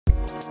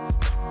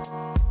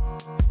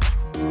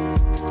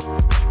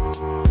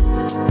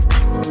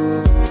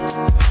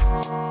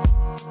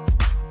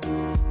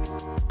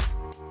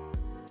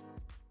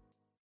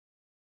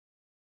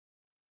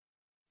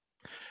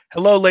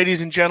Hello,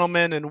 ladies and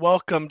gentlemen, and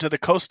welcome to the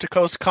Coast to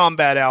Coast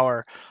Combat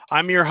Hour.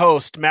 I'm your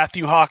host,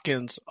 Matthew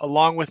Hawkins,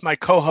 along with my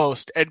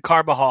co-host, Ed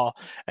Carbajal,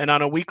 and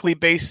on a weekly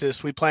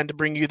basis, we plan to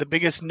bring you the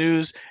biggest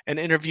news and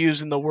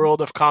interviews in the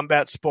world of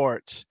combat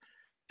sports.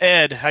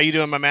 Ed, how you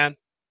doing, my man?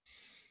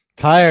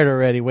 Tired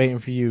already, waiting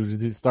for you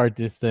to start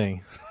this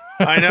thing.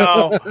 I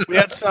know we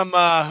had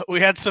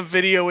some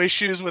video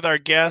issues with our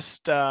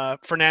guest,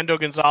 Fernando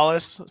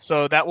Gonzalez,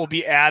 so that will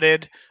be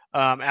added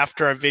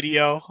after our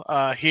video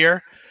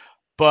here.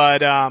 But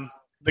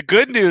the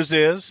good news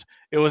is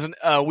it was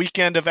a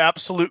weekend of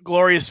absolute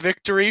glorious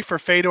victory for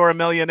Fedor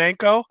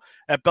Emelianenko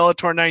at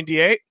Bellator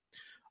 98.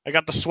 I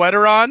got the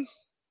sweater on,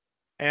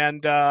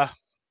 and I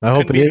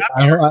hope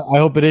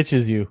it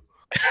itches you.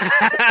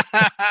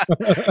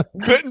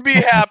 Couldn't be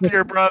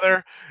happier,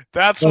 brother.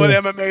 That's what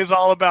MMA is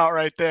all about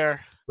right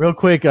there. Real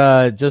quick,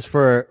 just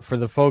for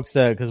the folks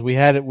because we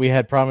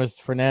had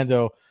promised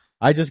Fernando.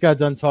 I just got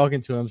done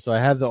talking to him, so I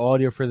have the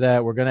audio for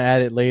that. We're gonna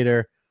add it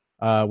later.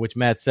 Which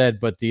Matt said,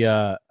 but he's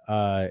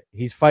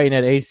fighting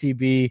at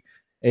ACB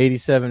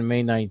 87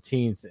 May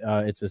 19th.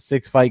 It's a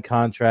 6-fight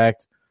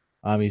contract.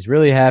 He's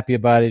really happy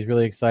about it. He's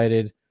really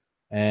excited.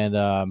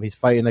 And he's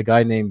fighting a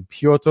guy named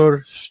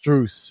Piotr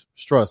Strus,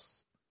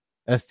 Strus.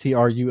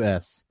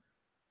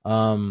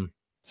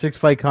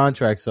 6-fight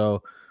contract.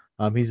 So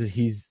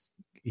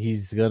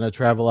he's going to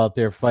travel out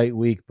there fight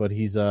week, but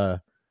he's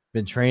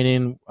been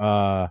training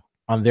on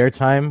their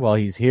time while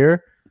he's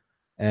here,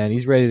 and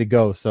he's ready to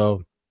go.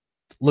 So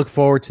look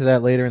forward to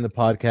that later in the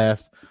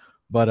podcast.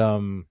 But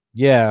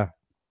yeah.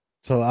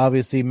 So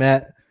obviously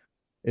Matt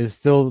is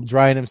still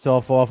drying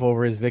himself off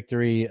over his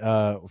victory,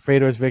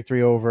 Fedor's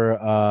victory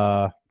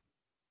over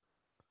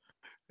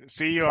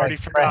See, you already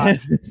forgot.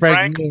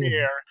 Frank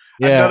Mir.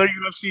 Yeah. Another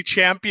UFC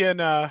champion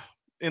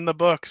in the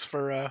books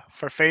for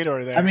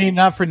Fedor there. I mean,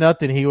 not for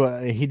nothing.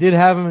 He did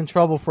have him in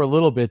trouble for a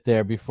little bit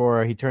there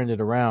before he turned it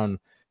around.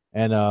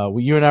 And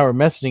you and I were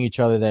messaging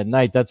each other that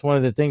night. That's one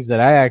of the things that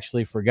I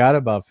actually forgot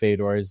about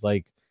Fedor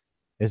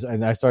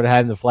and I started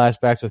having the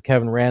flashbacks with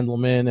Kevin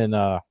Randleman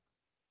and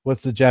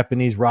what's the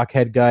Japanese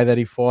rockhead guy that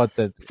he fought?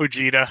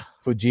 Fujita,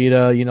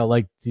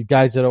 like the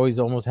guys that always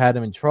almost had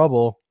him in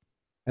trouble,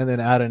 and then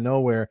out of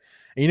nowhere.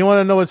 And you want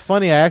to know what's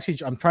funny?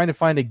 I'm trying to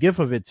find a GIF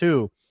of it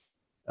too.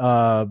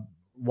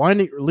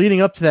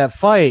 Leading up to that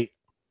fight,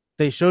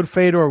 they showed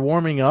Fedor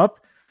warming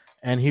up,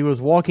 and he was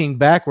walking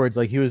backwards,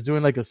 like he was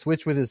doing like a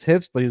switch with his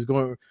hips, but he was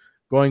going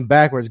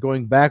backwards,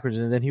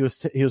 and then he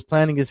was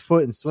planting his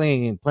foot and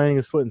swinging,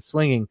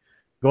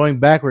 going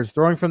backwards,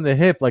 throwing from the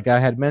hip, like I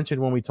had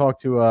mentioned when we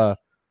talked to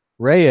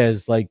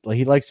Reyes. Like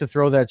he likes to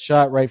throw that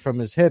shot right from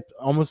his hip,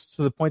 almost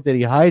to the point that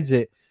he hides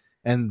it,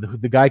 and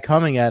the guy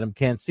coming at him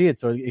can't see it,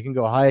 so it can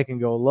go high, it can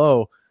go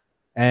low,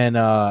 and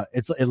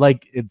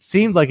it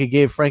seemed like it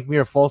gave Frank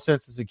Mir a false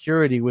sense of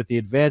security with the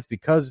advance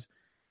because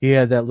he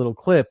had that little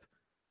clip.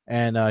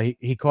 And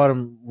he caught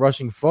him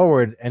rushing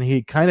forward, and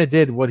he kind of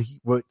did what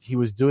he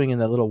was doing in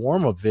that little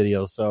warm-up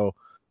video. So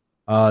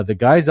the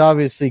guy's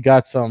obviously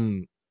got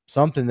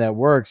something that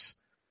works.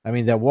 I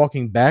mean, that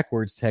walking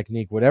backwards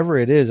technique, whatever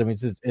it is. I mean,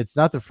 it's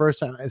not the first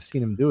time I've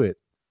seen him do it.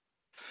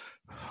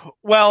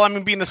 Well, I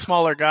mean, being a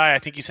smaller guy, I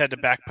think he's had to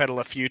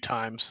backpedal a few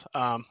times.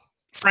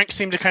 Frank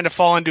seemed to kind of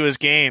fall into his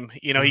game.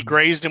 He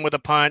grazed him with a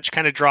punch,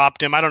 kind of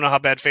dropped him. I don't know how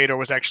bad Fedor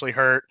was actually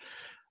hurt.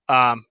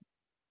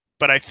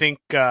 But I think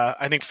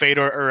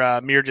Fedor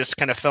or Mir just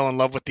kind of fell in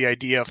love with the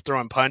idea of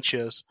throwing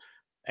punches,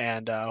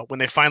 and when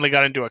they finally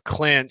got into a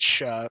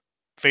clinch,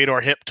 Fedor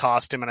hip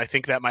tossed him, and I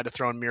think that might have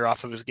thrown Mir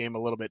off of his game a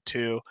little bit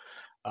too.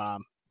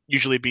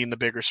 Usually being the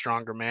bigger,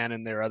 stronger man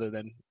in there, other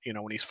than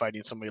when he's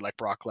fighting somebody like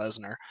Brock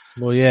Lesnar.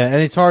 Well, yeah,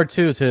 and it's hard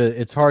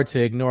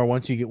to ignore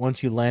once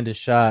you land a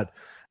shot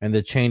and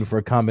the chain for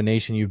a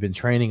combination you've been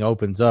training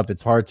opens up.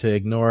 It's hard to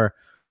ignore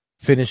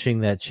finishing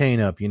that chain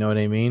up. You know what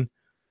I mean?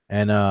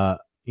 And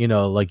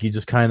like you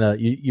just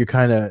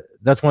you're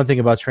that's one thing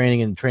about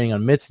training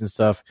on mitts and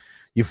stuff.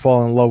 You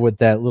fall in love with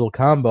that little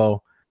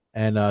combo,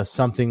 and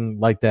something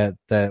like that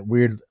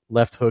weird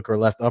left hook or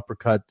left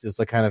uppercut is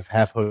like kind of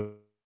half hook,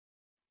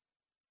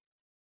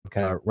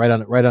 kind of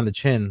right on the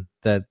chin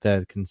that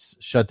can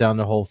shut down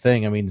the whole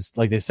thing. I mean, it's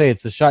like they say,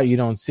 it's the shot you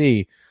don't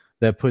see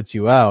that puts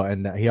you out,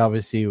 and he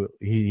obviously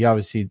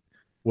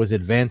was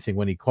advancing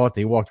when he caught.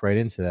 He walked right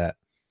into that.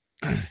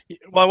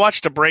 Well, I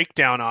watched a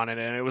breakdown on it,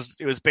 and it was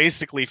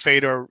basically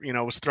Fedor,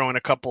 was throwing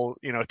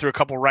threw a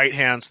couple right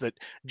hands that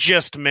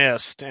just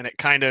missed, and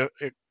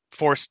it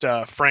forced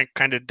Frank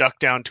kind of duck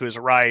down to his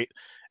right,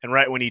 and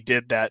right when he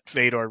did that,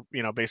 Fedor,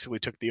 basically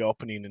took the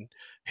opening and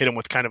hit him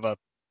with kind of a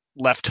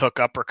left hook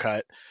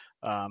uppercut,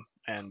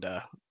 and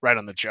right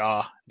on the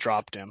jaw,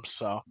 dropped him.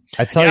 So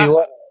I tell you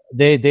what,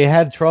 they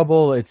had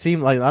trouble. It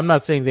seemed like, I'm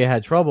not saying they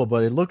had trouble,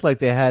 but it looked like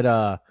they had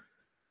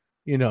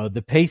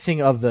the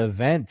pacing of the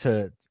event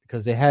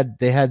because they had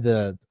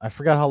I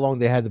forgot how long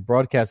they had the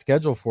broadcast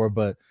schedule for,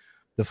 but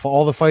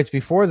all the fights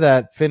before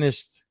that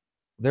finished.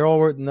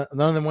 None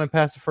of them went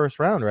past the first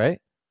round,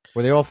 right?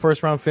 Were they all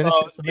first round So finishes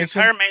the entire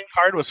submissions? main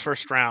card was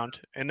first round,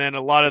 and then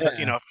a lot of the,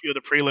 Yeah. a few of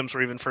the prelims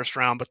were even first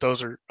round, but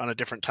those are on a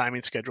different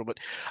timing schedule. But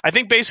I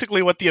think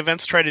basically what the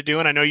events try to do,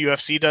 and I know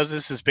UFC does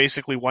this, is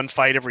basically one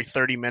fight every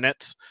 30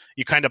 minutes.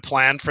 You kind of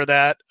plan for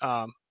that,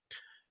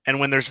 and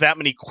when there's that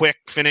many quick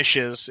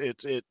finishes,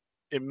 it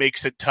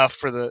makes it tough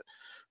for the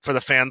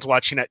fans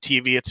watching at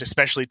TV. It's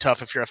especially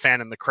tough if you're a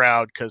fan in the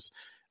crowd because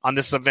on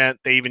this event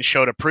they even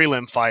showed a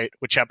prelim fight,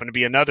 which happened to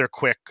be another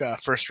quick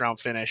first round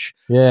finish.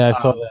 Yeah,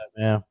 I saw Um, that.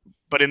 Yeah.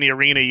 but in the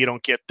arena you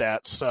don't get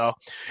that. So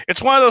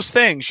it's one of those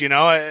things,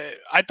 I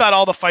thought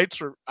all the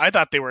fights were, I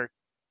thought they were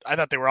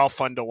all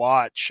fun to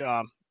watch.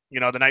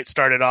 The night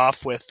started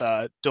off with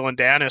Dylan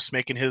Dennis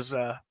making his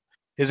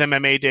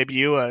MMA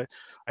debut. I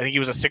think he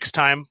was a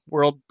 6-time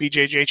world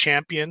BJJ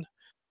champion,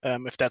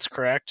 if that's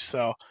correct.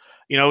 So,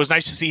 it was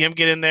nice to see him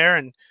get in there,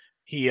 and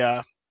he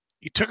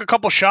took a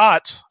couple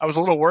shots. I was a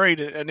little worried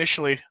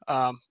initially,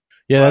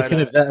 Yeah, that's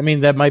but gonna. I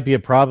mean, that might be a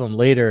problem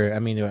later. I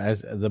mean,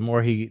 as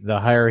the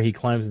higher he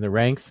climbs in the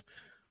ranks,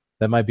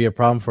 that might be a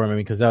problem for him. I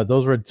mean, because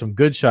those were some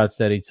good shots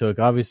that he took.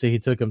 Obviously, he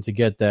took them to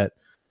get that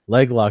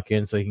leg lock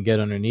in so he can get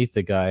underneath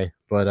the guy.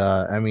 But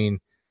I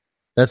mean,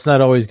 that's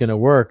not always going to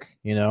work.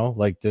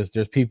 Like there's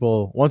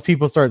people. Once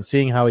people start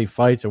seeing how he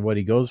fights or what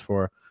he goes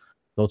for,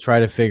 they'll try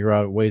to figure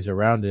out ways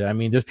around it. I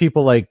mean, there's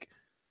people like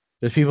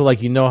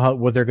how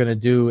what they're going to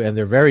do, and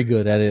they're very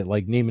good at it.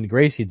 Like Neiman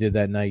Gracie did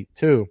that night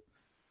too.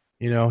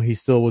 He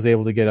still was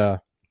able to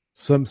get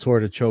some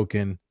sort of choke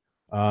in.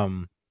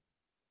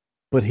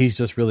 But he's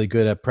just really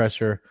good at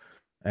pressure,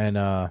 and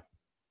I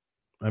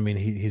mean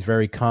he's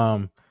very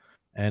calm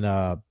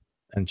and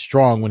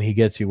strong when he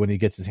gets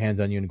his hands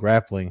on you in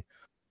grappling.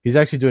 He's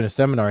actually doing a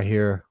seminar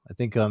here, I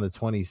think on the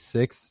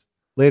 26th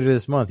later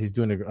this month. He's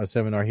doing a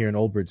seminar here in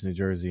Old Bridge, New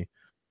Jersey.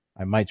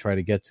 I might try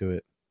to get to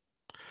it.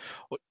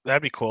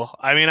 that'd be cool.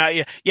 I mean,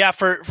 I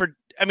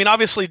mean,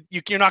 obviously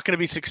you're not going to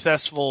be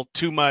successful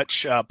too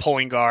much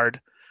pulling guard.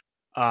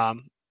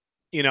 Um,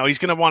 he's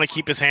going to want to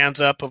keep his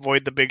hands up,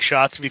 avoid the big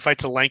shots. If he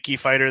fights a lanky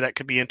fighter, that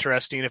could be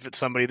interesting. If it's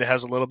somebody that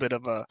has a little bit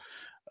of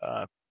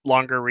a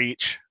longer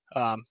reach,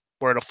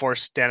 where it'll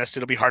force Dennis,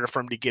 it'll be harder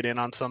for him to get in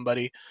on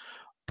somebody.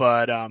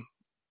 But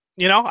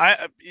you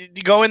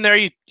go in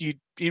there,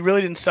 you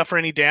really didn't suffer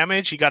any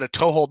damage. He got a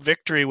toe hold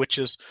victory, which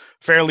is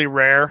fairly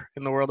rare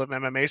in the world of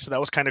MMA, so that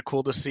was kind of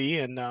cool to see.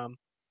 And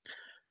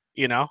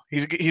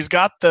he's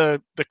got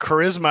the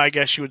charisma, I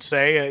guess you would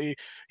say.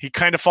 He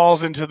kind of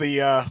falls into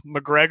the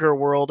McGregor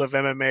world of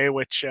MMA,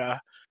 which I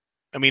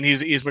mean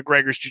he's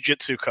McGregor's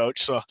jiu-jitsu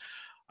coach, so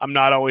I'm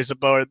not always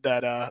about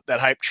that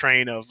hype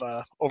train of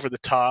over the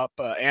top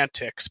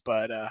antics,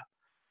 but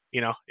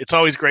it's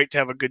always great to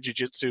have a good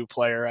jiu-jitsu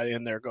player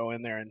in there, go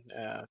in there and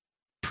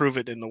prove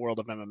it in the world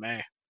of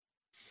MMA.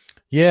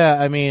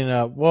 Yeah, I mean,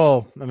 I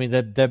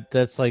mean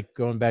that's like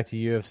going back to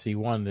UFC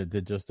 1 that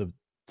did just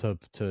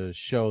to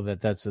show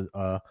that that's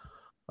a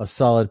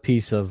solid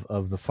piece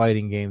of the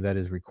fighting game that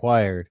is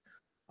required.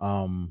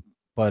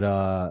 But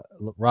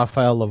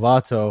Rafael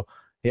Lovato,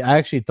 I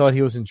actually thought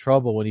he was in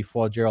trouble when he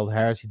fought Gerald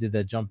Harris. He did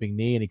that jumping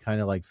knee and he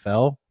kind of like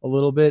fell a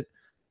little bit.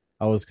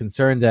 I was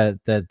concerned that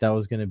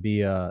was going to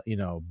be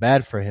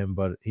bad for him,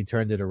 but he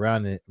turned it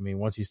around. I mean,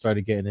 once he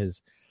started getting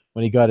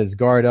when he got his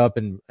guard up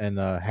and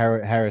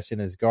Harris in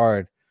his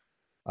guard,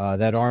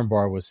 that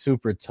armbar was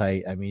super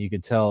tight. I mean, you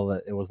could tell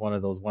that it was one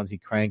of those ones he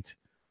cranked.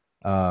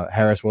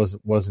 Harris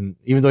wasn't,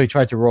 even though he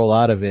tried to roll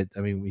out of it. I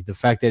mean, the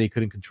fact that he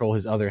couldn't control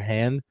his other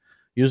hand.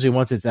 Usually,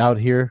 once it's out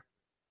here,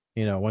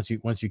 once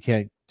you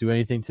can't do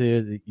anything to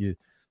it,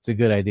 it's a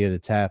good idea to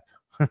tap.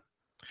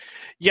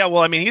 Yeah,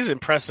 well, I mean, he's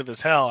impressive as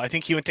hell. I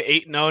think he went to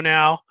 8-0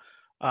 now.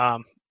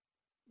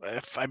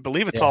 If I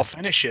believe it's all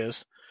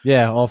finishes.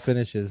 Yeah, all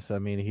finishes. I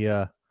mean,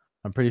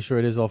 I'm pretty sure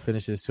it is all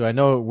finishes too. I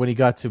know when he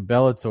got to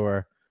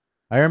Bellator,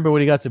 I remember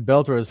when he got to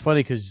Bellator, it was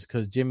funny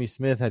because Jimmy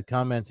Smith had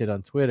commented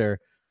on Twitter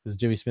because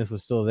Jimmy Smith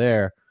was still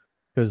there.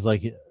 Because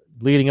like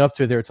leading up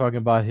to it, they were talking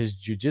about his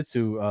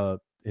jiu-jitsu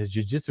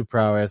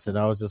prowess, and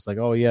I was just like,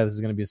 oh yeah, this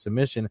is going to be a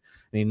submission,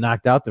 and he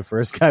knocked out the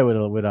first guy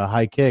with a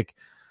high kick.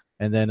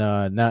 And then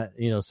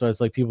so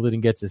it's like people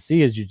didn't get to see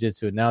his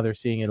jiu-jitsu, and now they're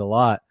seeing it a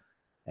lot.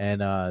 And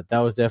that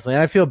was definitely,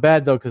 and I feel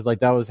bad though, because like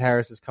that was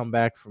Harris's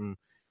comeback from,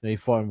 he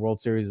fought in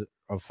World Series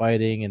of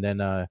Fighting, and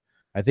then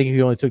I think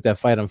he only took that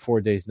fight on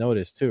 4 days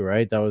notice too,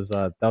 right? That was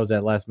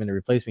that last minute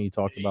replacement you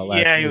talked about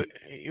last week.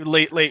 Yeah,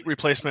 late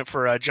replacement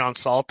for John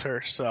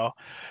Salter. So,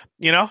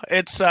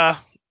 it's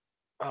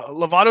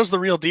Lovato's the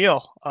real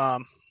deal.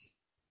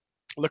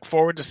 Look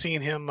forward to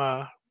seeing him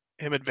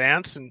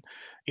advance, and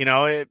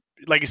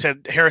like you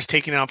said, Harris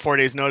taking it on 4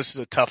 days notice is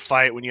a tough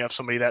fight when you have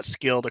somebody that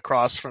skilled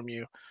across from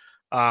you.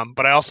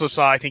 But I also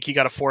saw, I think he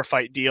got a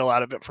 4-fight deal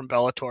out of it from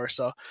Bellator.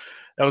 So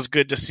that was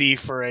good to see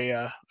for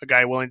a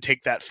guy willing to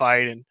take that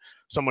fight and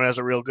someone who has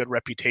a real good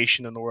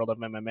reputation in the world of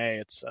MMA.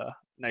 It's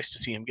nice to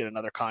see him get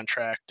another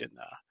contract and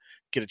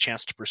get a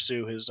chance to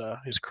pursue his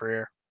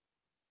career.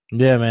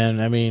 Yeah,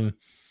 man. I mean,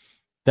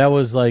 that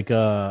was like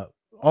all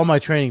my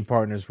training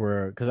partners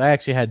were, because I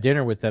actually had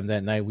dinner with them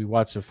that night. We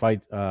watched the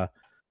fight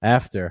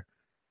after.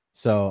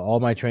 So all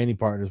my training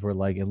partners were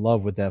like in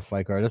love with that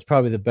fight card. That's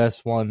probably the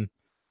best one.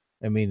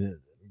 I mean,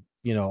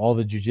 all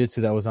the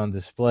jujitsu that was on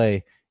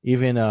display.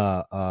 Even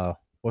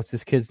what's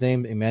this kid's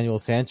name? Emmanuel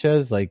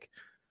Sanchez. Like,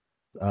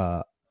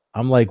 uh,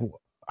 I'm like,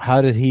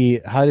 how did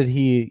he? How did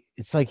he?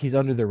 It's like he's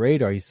under the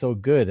radar. He's so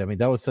good. I mean,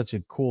 that was such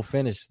a cool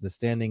finish. The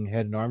standing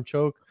head and arm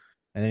choke,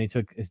 and then he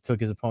took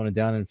his opponent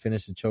down and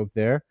finished the choke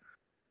there.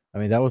 I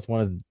mean, that was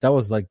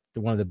like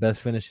one of the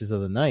best finishes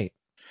of the night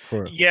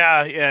for.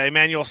 Yeah.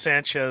 Emmanuel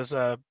Sanchez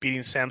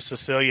beating Sam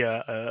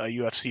Cecilia, a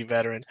UFC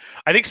veteran.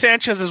 I think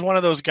Sanchez is one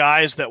of those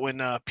guys that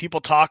when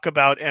people talk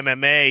about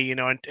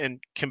MMA, and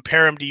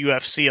compare him to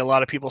UFC, a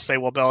lot of people say,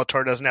 well,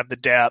 Bellator doesn't have the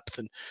depth,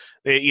 and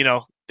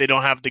they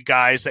don't have the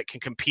guys that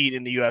can compete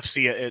in the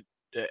UFC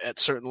at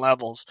certain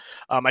levels.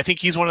 I think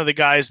he's one of the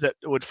guys that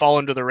would fall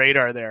under the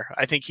radar there.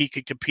 I think he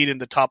could compete in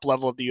the top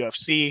level of the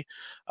UFC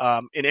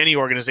in any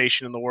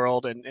organization in the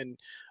world, and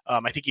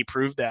I think he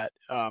proved that.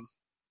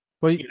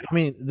 Well, I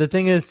mean, the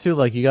thing is too,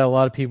 like you got a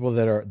lot of people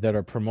that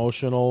are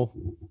promotional,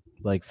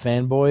 like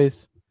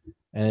fanboys,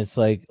 and it's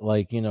like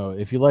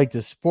if you like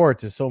the sport,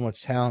 there's so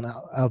much talent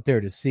out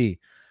there to see.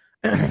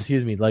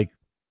 Excuse me, like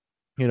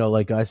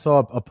I saw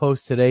a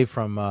post today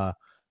from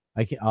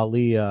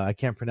Ali. I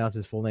can't pronounce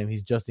his full name.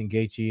 He's Justin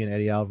Gaethje and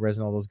Eddie Alvarez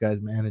and all those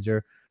guys'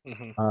 manager.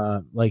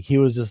 Like he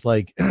was just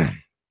like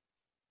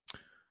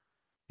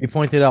he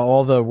pointed out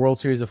all the World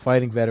Series of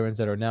Fighting veterans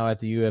that are now at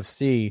the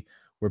UFC,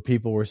 where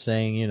people were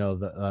saying,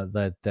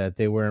 that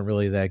they weren't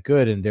really that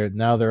good, and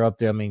they're up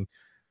there. I mean,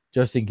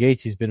 Justin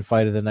Gaethje's been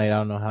fight of the night I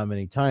don't know how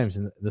many times,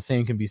 and the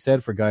same can be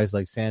said for guys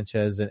like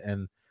Sanchez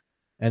and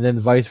then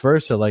vice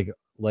versa. Like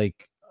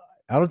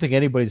I don't think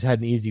anybody's had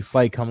an easy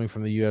fight coming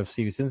from the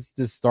UFC since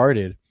this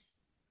started.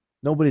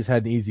 Nobody's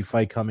had an easy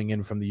fight coming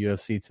in from the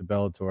UFC to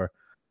Bellator.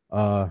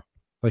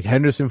 Like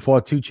Henderson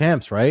fought two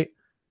champs, right?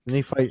 Didn't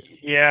he fight?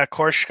 Yeah,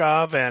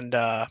 Korshkov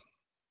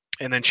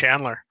and then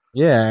Chandler.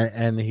 Yeah,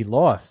 and he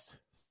lost.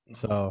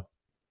 So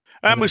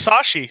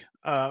Musashi.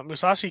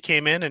 Musashi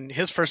came in and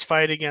his first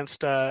fight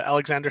against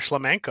Alexander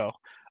Shlemenko.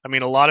 I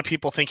mean, a lot of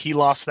people think he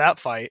lost that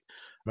fight,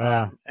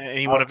 yeah, and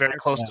he won a very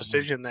close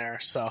decision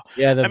there. So,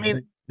 yeah, I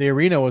mean, the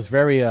arena was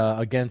very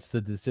against the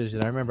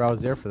decision. I remember I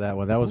was there for that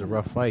one. That was a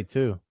rough fight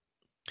too.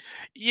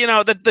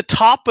 the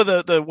top of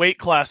the weight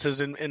classes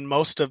in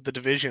most of the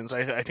divisions,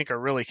 I think, are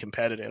really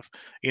competitive.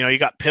 You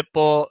got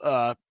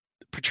Pitbull,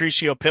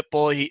 Patricio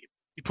Pitbull.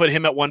 You put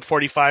him at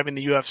 145 in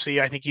the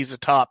UFC. I think he's a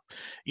top,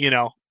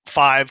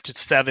 5 to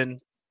 7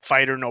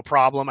 fighter, no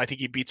problem. I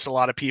think he beats a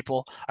lot of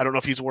people. I don't know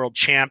if he's world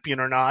champion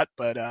or not,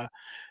 but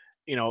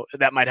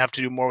that might have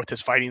to do more with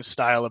his fighting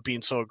style of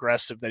being so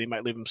aggressive that he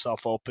might leave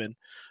himself open,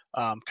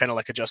 kind of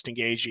like a Justin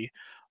Gaethje.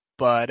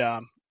 But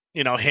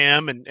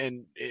him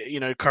and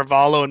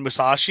Carvalho and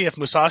Musashi. If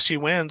Musashi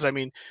wins, I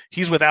mean,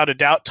 he's without a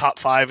doubt top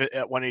 5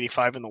 at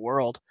 185 in the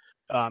world,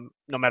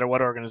 no matter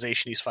what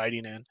organization he's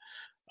fighting in.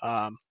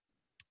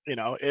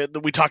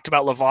 We talked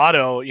about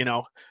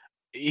Lovato.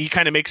 He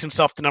kind of makes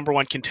himself the number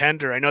one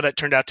contender. I know that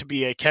turned out to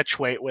be a catch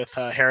weight with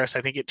Harris.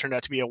 I think it turned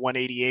out to be a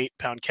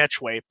 188-pound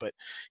catch weight, but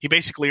he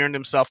basically earned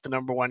himself the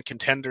number one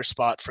contender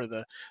spot for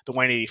the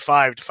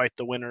 185 to fight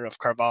the winner of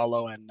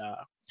Carvalho and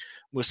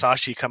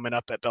Musashi coming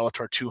up at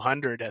Bellator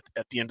 200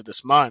 at the end of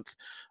this month.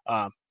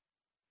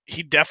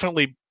 He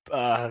definitely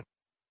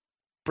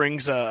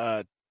brings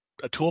a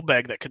tool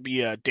bag that could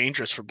be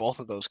dangerous for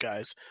both of those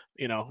guys.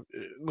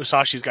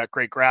 Musashi's got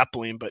great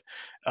grappling, but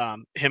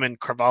him and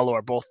Carvalho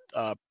are both,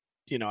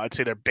 I'd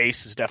say their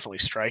base is definitely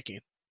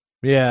striking.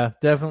 Yeah,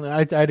 definitely.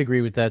 I'd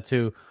agree with that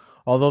too.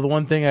 Although the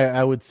one thing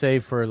I would say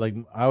for like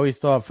I always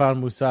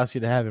found Musashi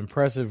to have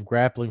impressive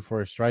grappling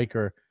for a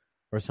striker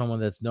or someone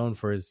that's known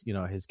for his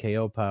his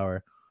KO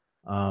power.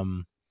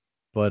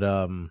 But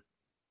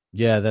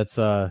yeah, that's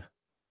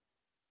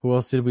who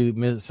else did we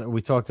miss?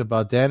 We talked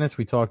about Dennis,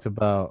 we talked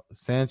about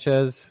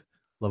Sanchez,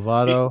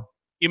 Lovato.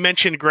 You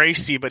mentioned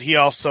Gracie, but he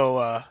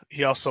also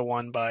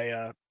won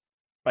by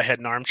head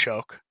and arm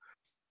choke.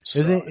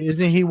 So,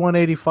 isn't he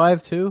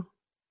 185 too?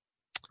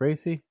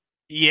 Gracie?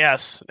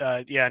 Yes,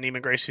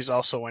 Neiman Gracie's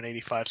also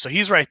 185, so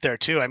he's right there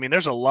too. I mean,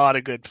 there's a lot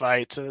of good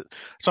fights. So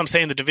I'm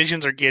saying the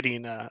divisions are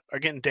getting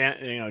deep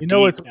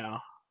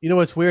now. You know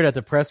what's weird? At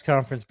the press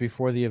conference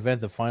before the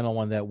event, the final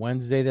one that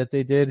Wednesday that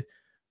they did,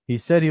 he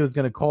said he was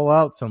going to call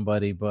out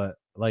somebody, but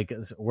like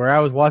where I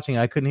was watching,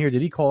 I couldn't hear.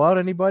 Did he call out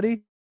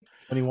anybody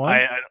when he won?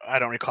 I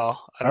don't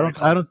recall.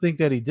 I don't think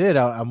that he did.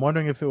 I'm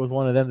wondering if it was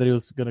one of them that he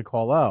was going to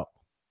call out.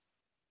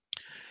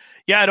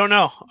 Yeah, I don't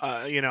know.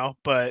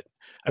 But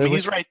I mean,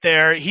 he's right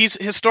there.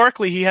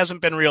 Historically he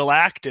hasn't been real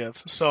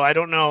active, so I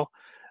don't know.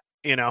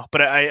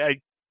 But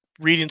I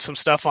reading some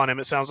stuff on him,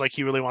 it sounds like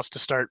he really wants to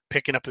start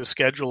picking up his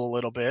schedule a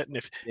little bit. And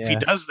if he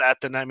does that,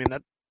 then I mean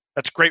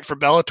that's great for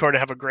Bellator to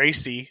have a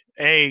Gracie,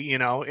 in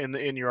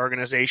your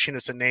organization.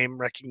 It's a name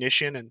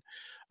recognition, and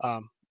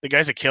the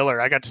guy's a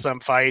killer. I got to some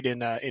fight in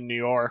New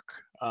York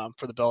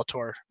for the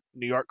Bellator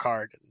New York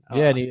card.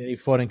 And he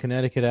fought in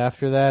Connecticut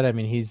after that. I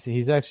mean, he's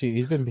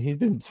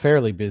been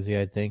fairly busy,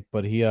 I think,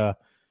 but he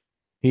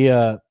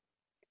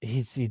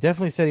he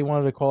definitely said he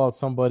wanted to call out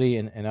somebody,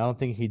 and I don't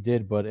think he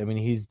did. But I mean,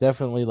 he's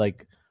definitely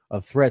like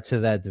a threat to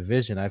that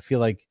division. I feel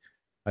like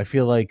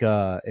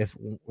if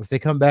they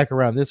come back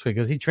around this way,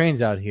 because he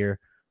trains out here,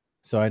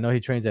 so I know he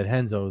trains at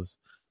Henzo's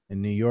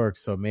in New York.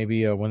 So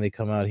maybe when they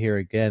come out here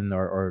again,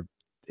 or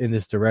in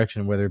this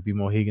direction, whether it be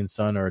Mohegan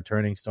Sun or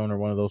Turning Stone or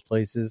one of those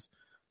places,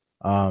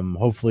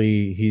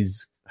 hopefully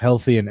he's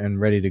healthy and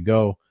ready to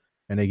go,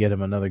 and they get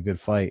him another good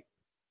fight.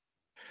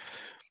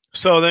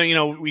 So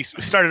then, we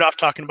started off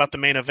talking about the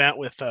main event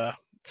with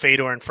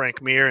Fedor and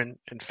Frank Mir and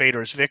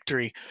Fedor's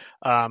victory.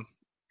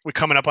 We're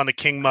coming up on the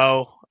King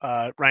Mo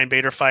Ryan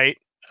Bader fight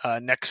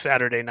next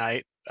Saturday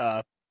night,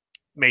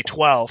 May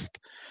 12th.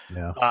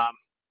 Yeah.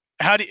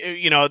 How do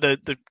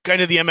the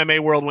kind of the MMA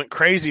world went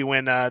crazy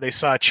when they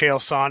saw Chael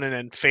Sonnen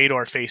and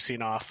Fedor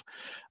facing off.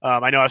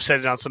 I know I've said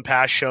it on some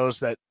past shows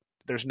that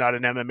there's not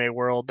an MMA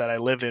world that I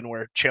live in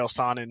where Chael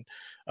Sonnen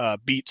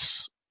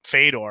beats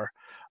Fedor.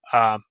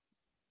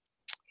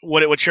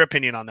 What's your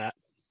opinion on that?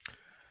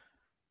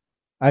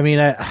 I mean,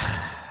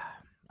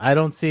 I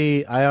don't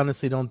see. I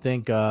honestly don't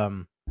think. I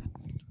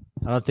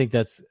don't think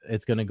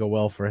it's going to go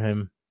well for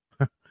him.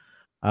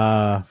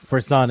 For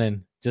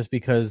Sonnen, just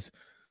because.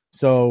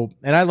 So,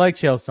 and I like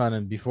Chael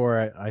Sonnen. Before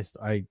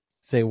I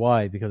say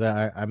why, because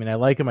I mean I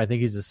like him. I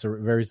think he's a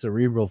very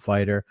cerebral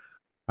fighter.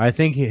 I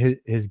think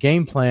his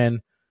game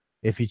plan,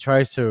 if he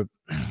tries to,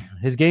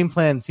 his game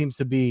plan seems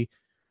to be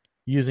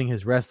using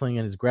his wrestling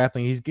and his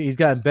grappling. He's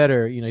gotten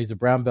better. He's a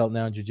brown belt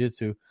now in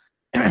jiu-jitsu.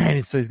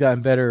 And so he's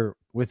gotten better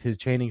with his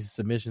chaining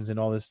submissions and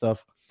all this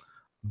stuff.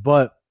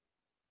 But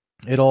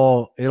it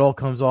all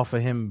comes off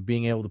of him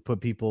being able to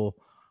put people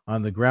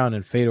on the ground,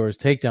 and Fedor's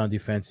takedown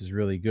defense is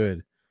really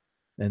good.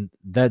 And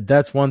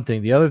that's one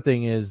thing. The other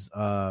thing is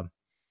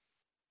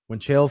when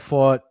Chael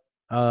fought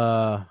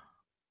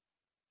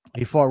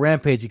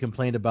Rampage, he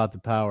complained about the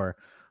power.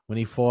 When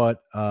he fought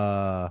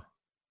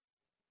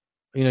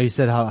he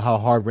said how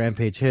hard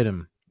Rampage hit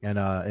him, and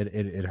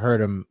it hurt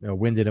him,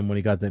 winded him when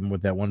he got them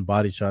with that one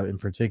body shot in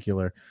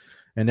particular.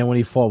 And then when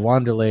he fought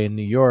Wanderlei in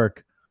New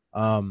York,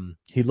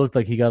 he looked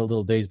like he got a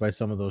little dazed by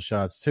some of those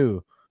shots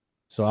too.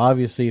 So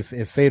obviously,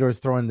 if Fedor's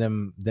throwing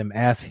them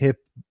ass hip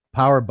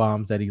power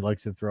bombs that he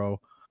likes to throw,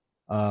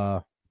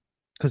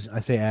 because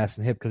I say ass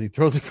and hip because he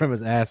throws it from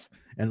his ass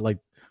and like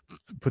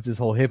puts his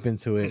whole hip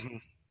into it. Mm-hmm.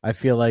 I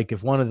feel like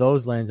if one of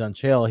those lands on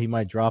Chael, he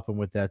might drop him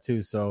with that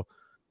too. So,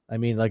 I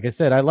mean, like I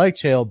said, I like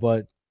Chael,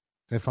 but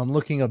if I'm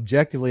looking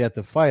objectively at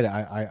the fight,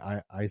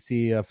 I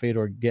see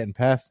Fedor getting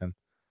past him.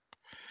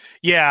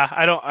 Yeah,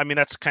 I mean,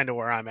 that's kind of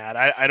where I'm at.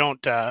 I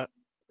don't.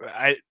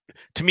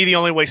 To me, the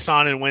only way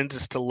Sonnen wins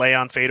is to lay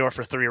on Fedor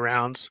for 3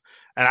 rounds,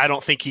 and I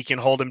don't think he can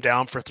hold him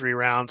down for 3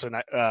 rounds and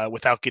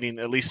without getting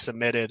at least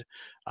submitted.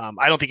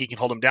 I don't think he can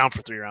hold him down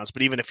for 3 rounds,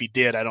 but even if he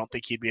did, I don't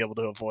think he'd be able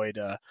to avoid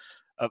a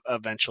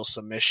eventual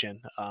submission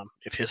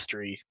if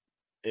history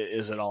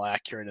is at all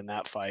accurate in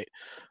that fight.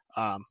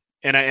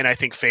 And I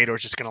think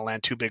Fedor's just going to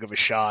land too big of a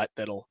shot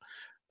that'll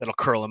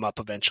curl him up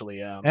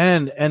eventually.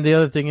 And the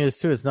other thing is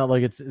too, it's not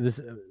like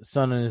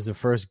Sonnen is the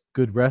first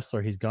good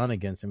wrestler he's gone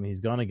against. I mean,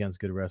 he's gone against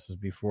good wrestlers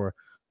before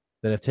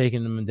that have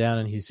taken him down,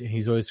 and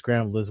he's always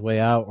scrambled his way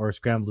out or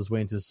scrambled his way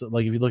into,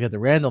 like if you look at the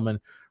Randleman,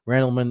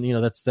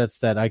 that's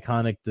that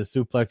iconic the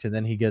suplex, and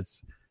then he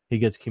gets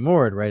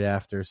Kimura'd right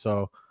after.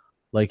 So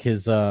like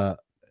his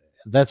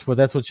that's what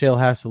Chael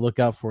has to look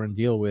out for and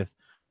deal with.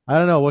 I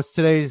don't know what's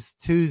today's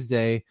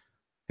Tuesday.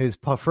 His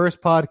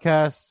first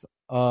podcast.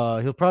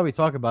 He'll probably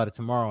talk about it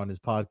tomorrow on his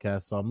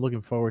podcast, so I'm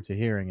looking forward to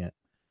hearing it.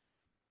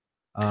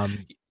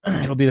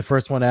 It'll be the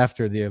first one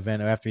after the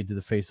event, after he did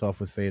the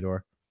face-off with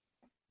Fedor.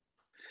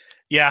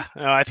 Yeah,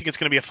 I think it's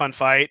going to be a fun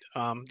fight.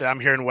 I'm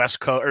here in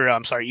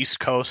East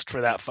Coast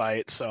for that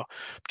fight, so I'm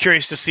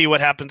curious to see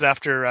what happens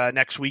after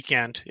next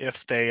weekend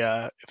if they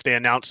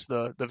announce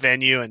the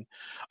venue, and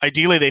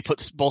ideally they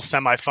put both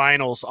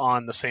semifinals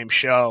on the same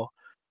show.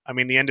 I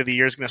mean, the end of the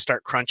year is going to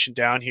start crunching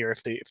down here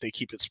if they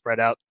keep it spread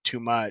out too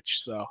much.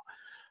 So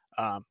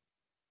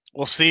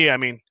we'll see. I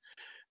mean,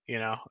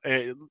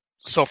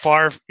 so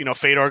far,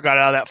 Fedor got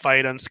out of that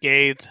fight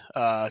unscathed,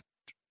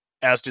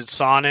 as did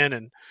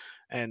Sonnen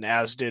and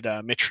as did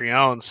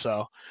Mitrione.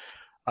 So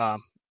I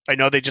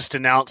know they just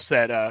announced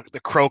that the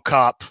Cro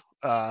Cop,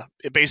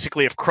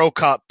 basically if Cro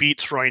Cop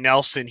beats Roy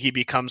Nelson, he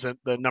becomes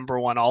the number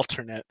 1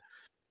 alternate,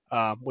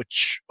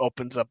 which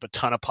opens up a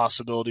ton of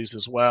possibilities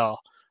as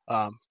well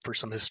for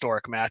some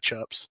historic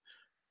matchups.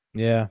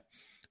 Yeah.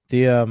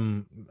 I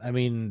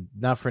mean,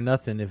 not for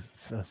nothing, if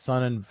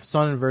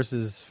Sonnen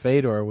versus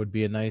Fedor would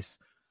be a nice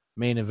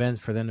main event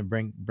for them to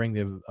bring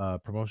the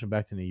promotion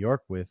back to New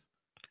York with.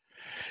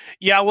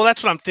 Yeah, well,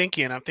 that's what I'm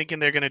thinking. I'm thinking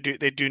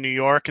they'd do New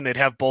York, and they'd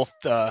have both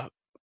of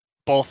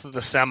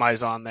the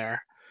semis on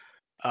there.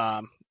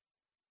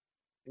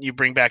 You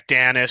bring back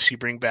Danis, you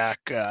bring back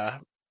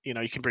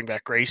you can bring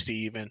back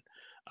Gracie even,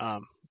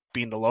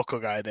 being the local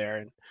guy there,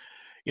 and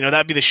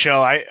that'd be the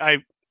show.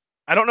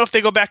 I don't know if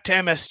they go back to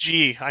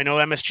MSG. I know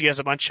MSG has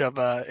a bunch of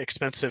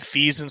expensive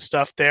fees and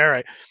stuff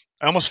there.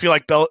 I almost feel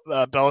like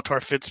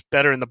Bellator fits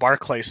better in the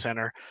Barclays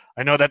Center.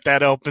 I know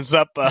that opens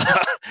up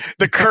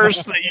the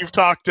curse that you've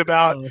talked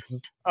about,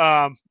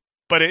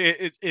 but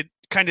it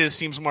kind of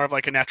seems more of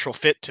like a natural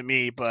fit to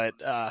me. But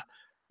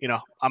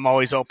I'm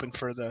always open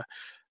for the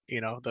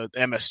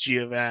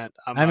MSG event.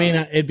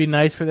 It'd be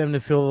nice for them to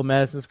fill the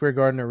Madison Square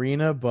Garden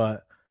arena,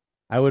 but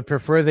I would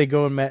prefer they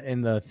go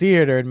in the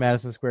theater in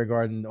Madison Square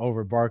Garden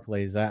over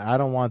Barclays. I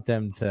don't want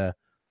them to.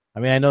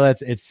 I know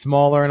it's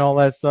smaller and all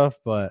that stuff,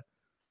 but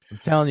I'm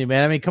telling you,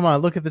 man. Come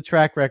on, look at the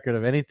track record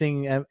of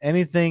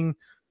anything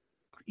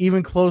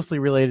even closely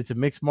related to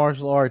mixed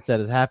martial arts that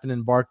has happened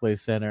in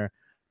Barclays Center.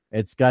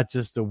 It's got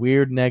just a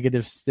weird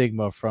negative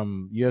stigma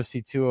from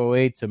UFC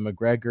 208 to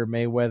McGregor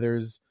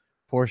Mayweather's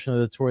portion of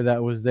the tour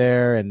that was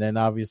there, and then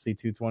obviously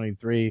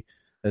 223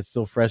 that's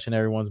still fresh in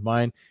everyone's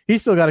mind.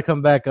 He's still got to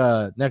come back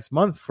next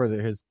month for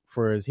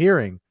his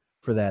hearing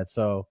for that.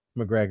 So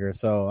McGregor.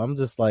 So I'm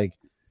just like,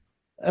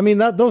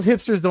 those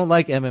hipsters don't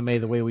like MMA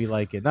the way we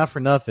like it. Not for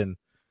nothing.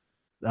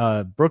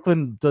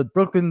 Brooklyn is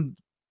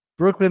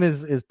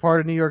part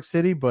of New York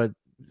City, but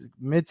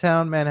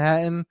Midtown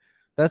Manhattan,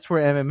 that's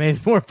where MMA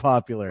is more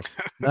popular.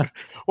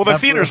 Well, the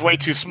theater's way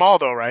too small,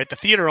 though, right? The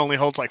theater only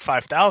holds like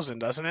 5,000,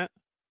 doesn't it?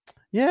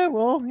 Yeah,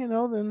 well,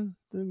 then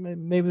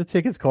maybe the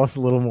tickets cost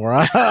a little more.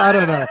 I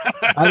don't know.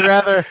 I'd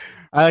rather,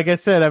 like I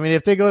said,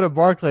 if they go to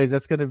Barclays,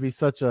 that's going to be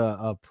such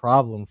a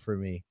problem for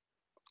me.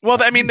 Well,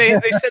 they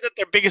said that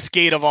their biggest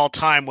gate of all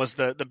time was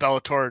the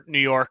Bellator New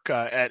York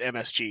at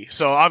MSG.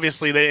 So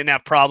obviously they didn't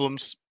have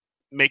problems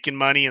making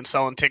money and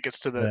selling tickets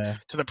to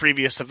the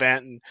previous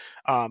event. And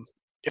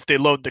if they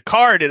load the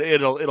card,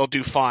 it'll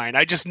do fine.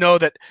 I just know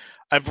that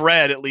I've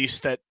read at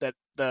least that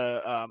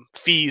the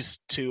fees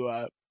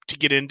to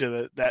get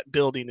into that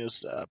building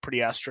is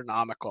pretty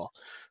astronomical.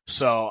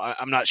 So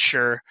I'm not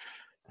sure.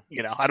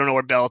 I don't know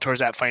where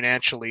Bellator's at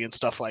financially and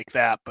stuff like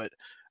that, but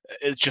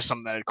it's just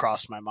something that had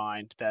crossed my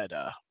mind that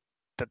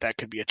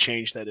could be a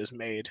change that is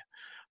made.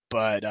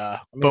 But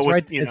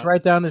it's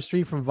right down the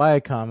street from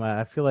Viacom.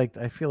 I feel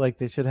like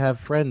they should have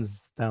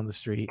friends down the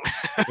street.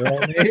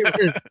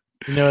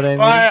 You know what I mean?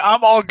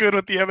 I'm all good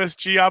with the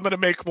MSG. I'm going to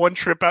make one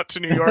trip out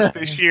to New York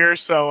this year.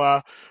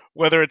 So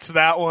whether it's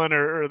that one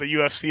or the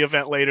UFC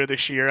event later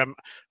this year,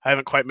 I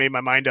haven't quite made my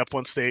mind up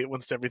once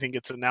everything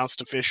gets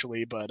announced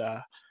officially. But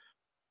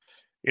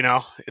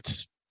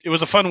it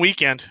was a fun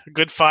weekend,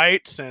 good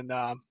fights, and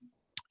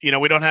we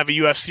don't have a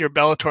UFC or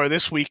Bellator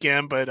this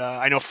weekend, but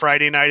I know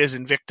Friday night is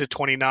Invicta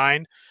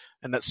 29,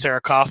 and that's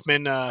Sarah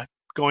Kaufman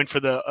going for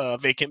the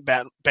vacant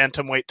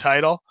bantamweight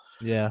title.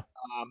 Yeah.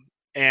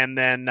 And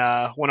then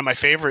one of my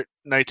favorite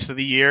nights of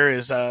the year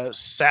is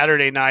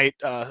Saturday night,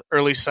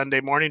 early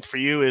Sunday morning for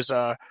you is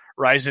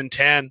Ryzen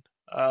 10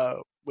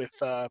 with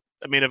a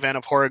main event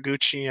of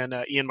Horiguchi and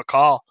Ian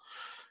McCall.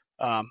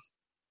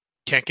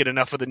 Can't get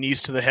enough of the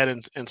knees to the head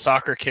and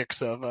soccer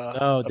kicks of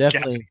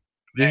definitely.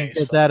 You can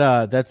get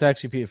that. That's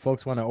actually, if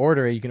folks want to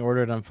order it, you can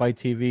order it on Fight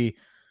TV.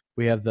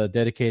 We have the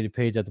dedicated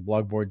page at the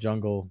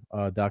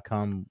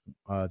blogboardjungle.com.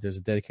 There's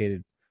a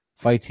dedicated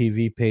Fight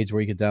TV page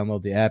where you can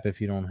download the app if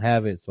you don't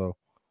have it. So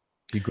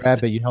if you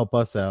grab it, you help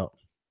us out.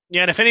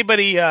 Yeah, and if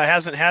anybody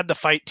hasn't had the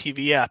Fight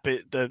TV app,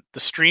 the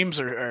streams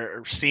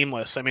are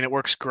seamless. It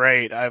works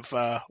great. I've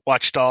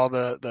watched all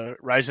the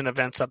Ryzen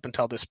events up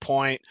until this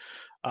point.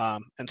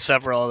 And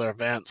several other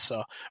events.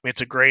 So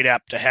it's a great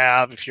app to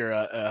have if you're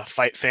a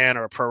fight fan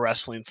or a pro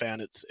wrestling fan.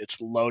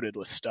 It's loaded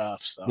with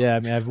stuff. So yeah,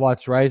 I've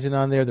watched Ryzen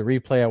on there. The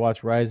replay, I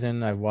watched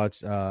Ryzen. I've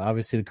watched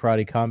obviously the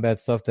Karate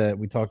Combat stuff that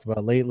we talked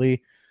about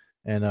lately,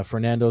 and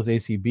Fernando's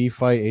ACB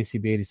fight.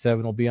 ACB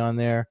 87 will be on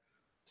there.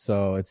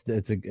 So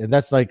and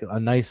that's like a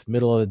nice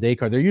middle of the day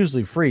card. They're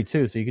usually free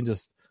too, so you don't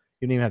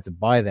even have to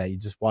buy that. You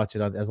just watch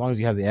it as long as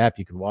you have the app,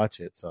 you can watch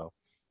it. So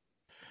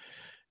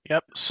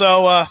yep.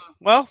 So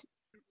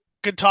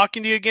good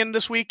talking to you again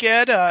this week,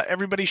 Ed.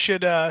 Everybody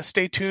should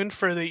stay tuned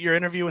for your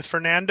interview with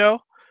Fernando.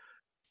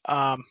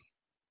 I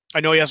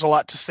know he has a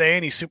lot to say,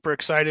 and he's super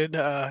excited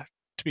to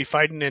be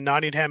fighting in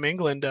Nottingham,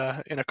 England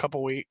in a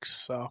couple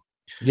weeks. So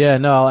yeah,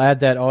 no, I'll add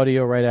that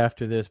audio right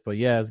after this. But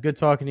yeah, it's good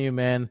talking to you,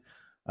 man.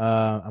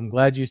 I'm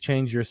glad you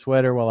changed your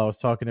sweater while I was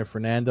talking to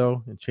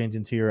Fernando and changed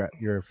into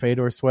your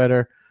Fedor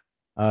sweater.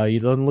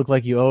 You don't look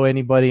like you owe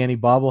anybody any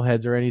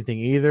bobbleheads or anything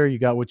either. You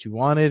got what you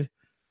wanted.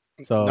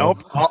 So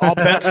nope, all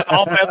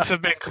bets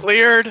have been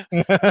cleared.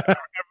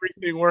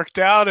 Everything worked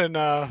out, and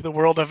the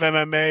world of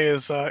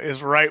MMA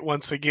is right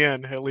once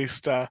again. At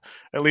least for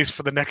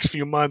the next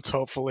few months,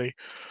 hopefully.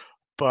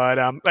 But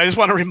I just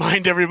want to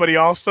remind everybody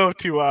also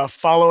to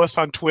follow us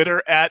on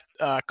Twitter at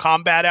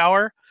Combat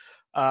Hour,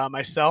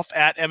 myself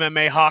at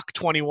MMA Hawk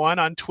 21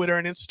 on Twitter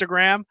and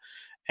Instagram,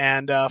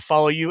 and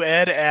follow you,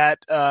 Ed,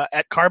 at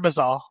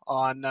Carbazal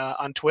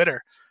on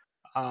Twitter.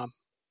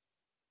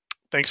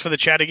 Thanks for the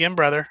chat again,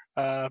 brother.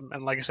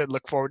 And like I said,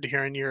 look forward to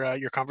hearing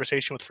your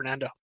conversation with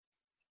Fernando.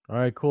 All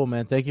right, cool,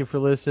 man. Thank you for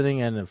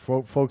listening. And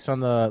folks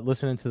on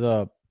listening to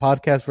the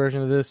podcast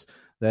version of this,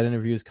 that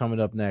interview is coming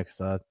up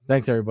next.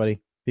 Thanks, everybody.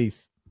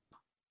 Peace.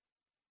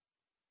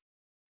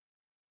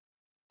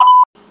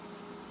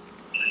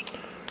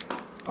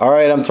 All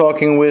right, I'm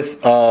talking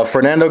with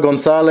Fernando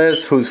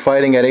Gonzalez, who's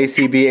fighting at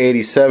ACB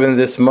 87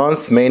 this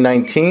month, May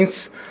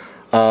 19th.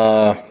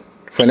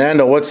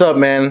 Fernando, what's up,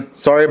 man?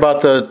 Sorry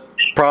about the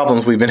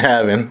problems we've been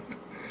having.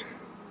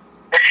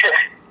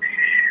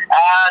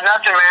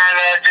 Nothing,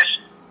 man. Just,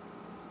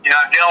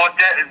 dealing with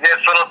this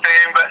little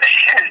thing, but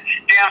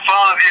damn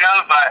phones,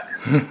 But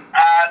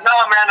no,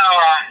 man.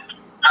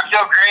 I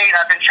feel great.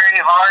 I've been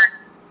training hard.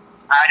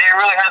 I didn't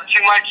really have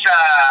too much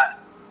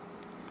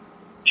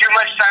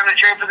time to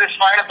train for this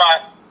fight.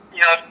 About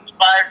 6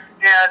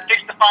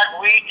 to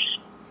 5 weeks.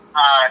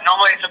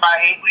 Normally it's about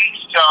 8 weeks,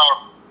 so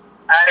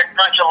I had to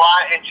crunch a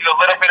lot into a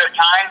little bit of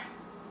time.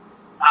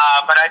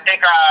 But I think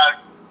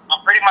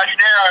I'm pretty much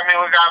there. I mean,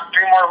 we got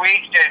 3 more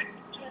weeks to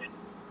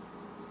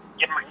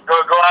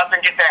go out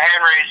and get the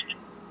hand raised.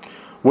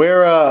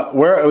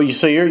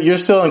 So you're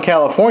still in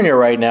California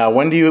right now.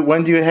 When do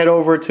you head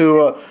over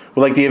to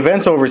the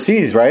events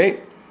overseas,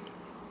 right?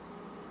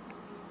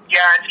 Yeah,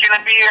 it's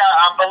gonna be.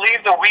 I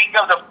believe the week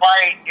of the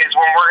fight is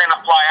when we're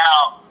gonna fly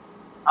out.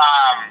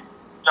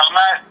 So I'm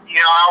not.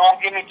 I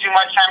won't give me too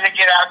much time to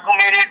get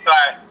acclimated,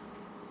 but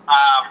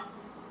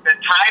the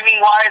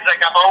timing wise,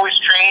 I've always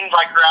trained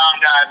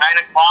around 9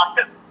 o'clock.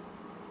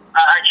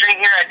 I train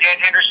here at Dan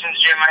Henderson's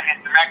gym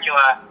in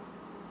Temecula.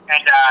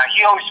 And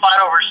he always fought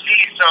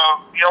overseas, so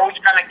he always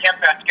kind of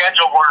kept that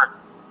schedule where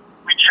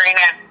we train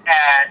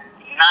at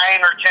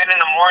 9 or 10 in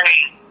the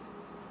morning.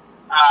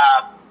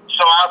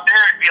 So out there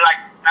it'd be 9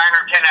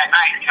 or 10 at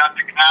night. It's a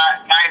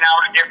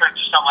 9-hour difference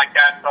or something like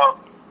that. So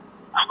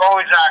I've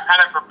always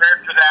kind of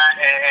prepared for that,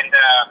 and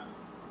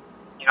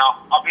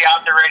I'll be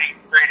out there ready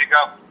to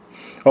go.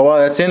 Oh, well,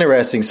 that's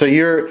interesting. So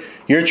you're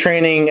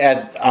training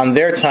on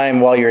their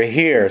time while you're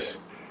here,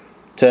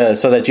 so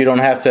that you don't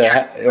have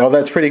to. Well,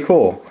 that's pretty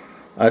cool.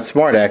 That's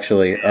smart,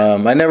 actually.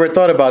 I never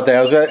thought about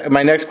that.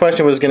 My next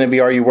question was going to be,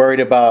 are you worried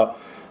about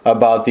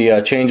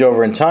the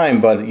changeover in time?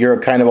 But you're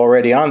kind of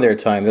already on their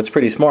time. That's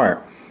pretty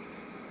smart.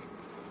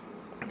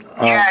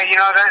 Yeah,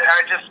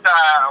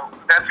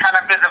 that's kind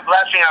of been the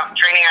blessing of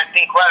training at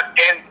Think West.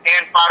 Dan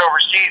fought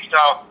overseas,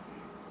 so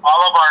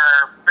all of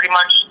pretty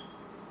much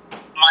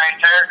my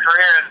entire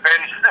career has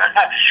been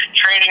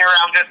training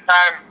around this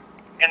time,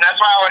 and that's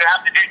why I would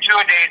have to do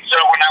 2-a-days. So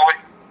when I would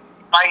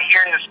fight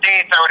here in the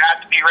States, I would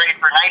have to be ready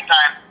for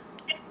nighttime.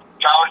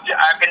 So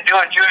I've been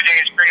doing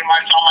 2-a-days pretty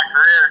much all my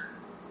career.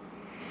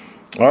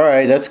 All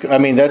right,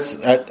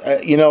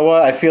 you know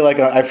what? I feel like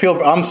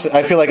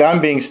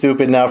I'm being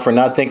stupid now for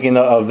not thinking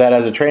of that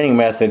as a training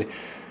method,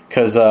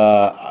 because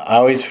I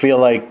always feel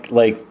like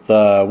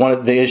one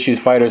of the issues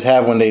fighters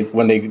have when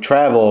they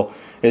travel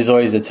is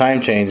always the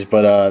time change.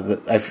 But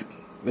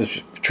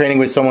training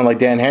with someone like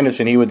Dan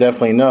Henderson, he would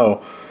definitely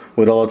know,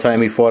 with all the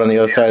time he fought on the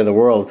other side of the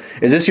world.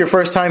 Is this your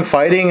first time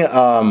fighting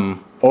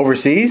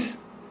overseas?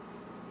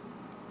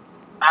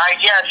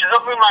 Yes, this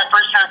will be my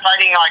first time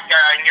fighting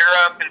in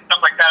Europe and stuff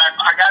like that.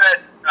 I got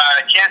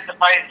a chance to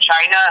fight in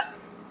China.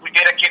 We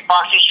did a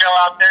kickboxing show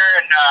out there,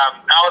 and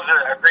that was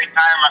a great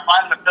time. I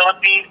fought in the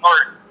Philippines,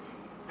 or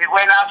we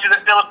went out to the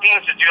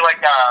Philippines to do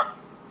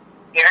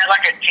they had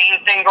a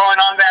team thing going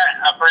on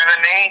for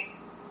MMA,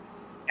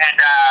 and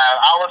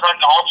I was on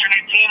the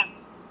alternate team.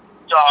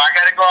 So I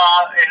got to go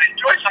out and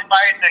enjoy some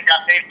fights, and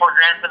got paid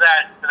 $4,000 for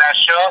that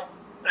show,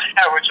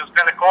 which was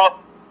kind of cool.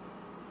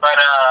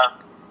 But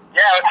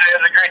yeah, it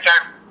was a great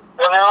time.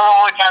 Well, the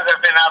only times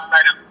I've been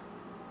outside of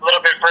a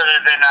little bit further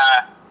than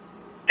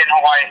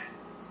Hawaii.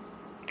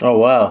 Oh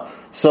wow!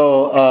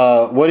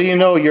 So what do you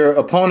know? Your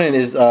opponent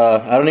is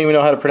I don't even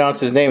know how to pronounce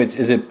his name.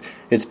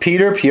 It's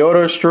Piotr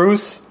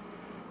Struss.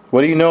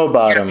 What do you know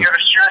about him? Piotr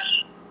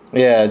Struss.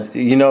 Yeah, what do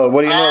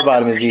you know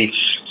about him? Is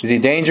he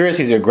dangerous?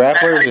 He's a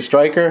grappler. He's a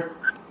striker.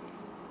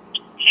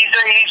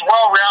 He's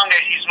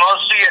well-rounded. He's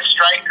mostly a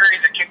striker.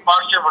 He's a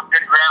kickboxer with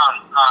good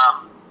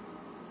ground.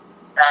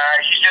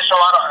 He's just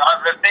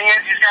the thing is,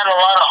 he's got a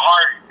lot of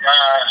heart.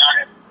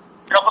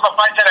 A couple of the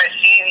fights that I've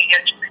seen, he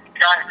gets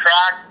gotten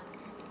cracked,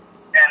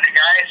 and the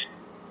guys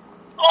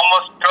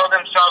almost throw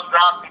themselves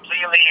out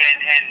completely,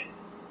 and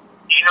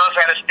he knows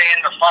how to stay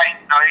in the fight.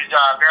 He's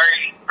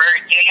very,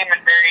 very game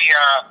and very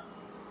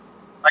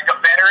like a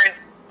veteran.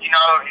 He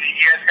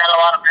has got a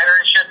lot of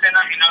veteranship in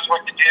him. He knows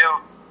what to do.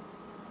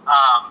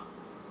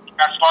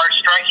 As far as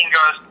striking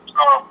goes,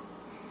 so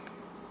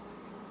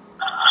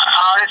I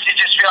honestly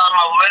just feel I'm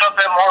a little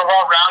bit more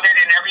well-rounded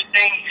in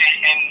everything,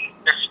 and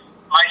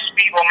my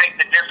speed will make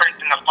the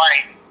difference in the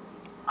fight.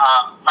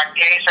 My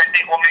pace, I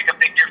think, will make a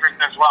big difference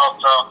as well.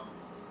 So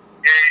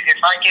if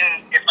I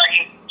can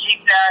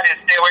keep that and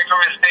stay away from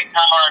his big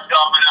power,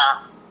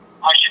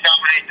 I should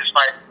dominate this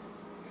fight.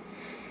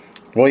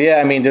 Well, yeah,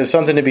 I mean, there's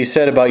something to be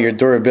said about your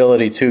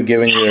durability too,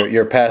 given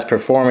your past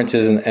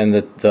performances and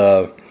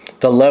the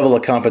level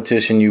of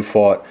competition you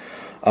fought.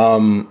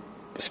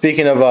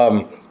 Speaking of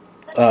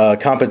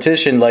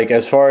competition,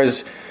 as far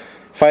as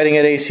fighting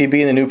at ACB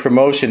in the new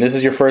promotion, this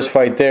is your first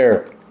fight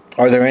there.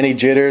 Are there any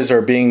jitters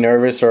or being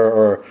nervous,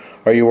 or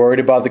are you worried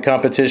about the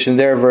competition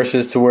there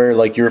versus to where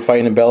you were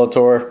fighting in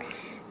Bellator?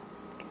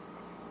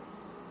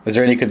 Is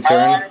there any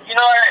concern?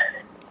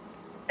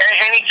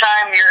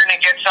 anytime you're going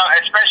to get some,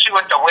 especially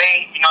with the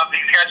weight,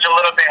 these guys are a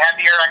little bit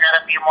heavier. I got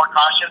to be more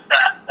cautious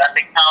that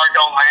big power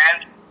don't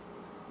land.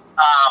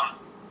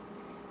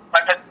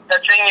 But the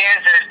thing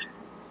is,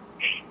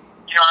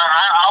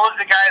 I was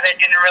the guy that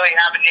didn't really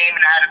have a name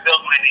and had to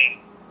build my name.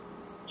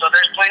 So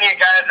there's plenty of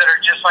guys that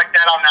are just like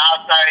that on the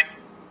outside,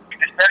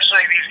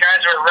 especially these guys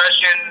who are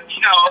Russian.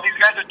 These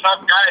guys are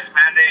tough guys,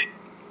 man.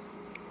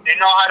 They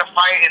know how to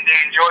fight and they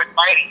enjoy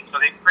fighting. So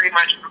they pretty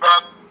much grew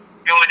up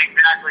doing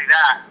exactly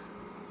that.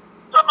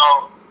 So,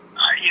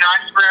 I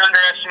just really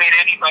underestimate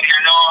anybody. I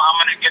know I'm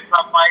going to get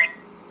tough fights,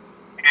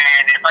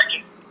 and if I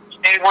can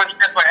stay one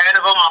step ahead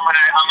of them,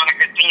 I'm gonna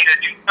continue to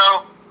do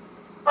so.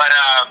 But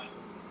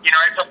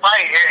it's a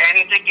fight.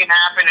 Anything can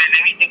happen and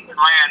anything can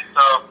land.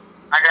 So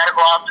I got to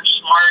go out there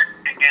smart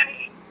and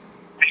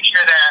make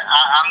sure that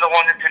I'm the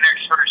one who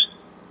connects first.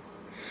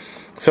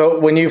 So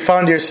when you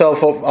found yourself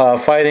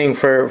fighting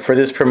for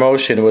this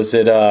promotion, was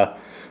it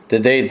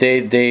did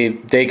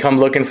they come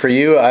looking for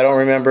you? I don't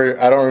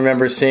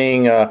remember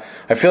seeing. I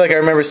feel like I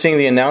remember seeing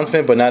the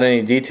announcement, but not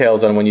any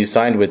details on when you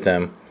signed with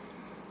them.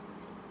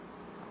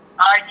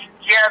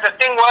 Yeah, the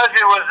thing was,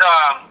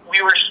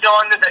 we were still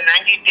under the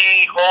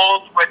 90-day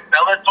hold with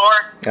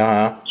Bellator.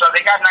 So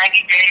they got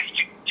 90 days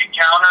to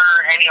counter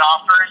any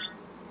offers.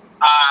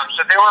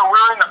 So we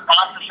were in the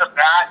process of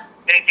that.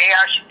 They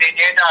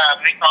did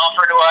make the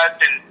offer to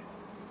us, and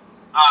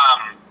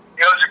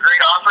it was a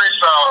great offer.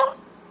 So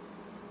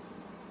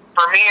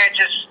for me, it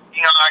just,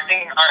 I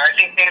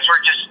think things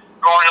were just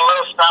going a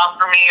little south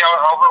for me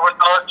over with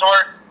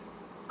Bellator.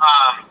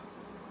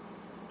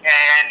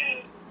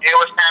 And it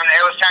was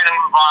time to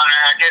move on.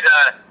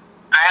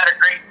 I had a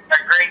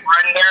great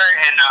run there,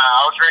 and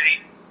I was ready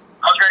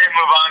to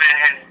move on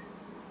and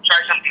try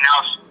something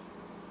else.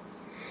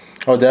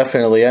 Oh,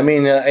 definitely. I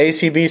mean,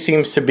 ACB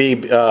seems to be,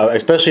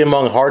 especially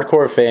among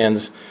hardcore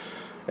fans,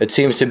 it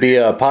seems to be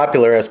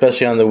popular,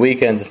 especially on the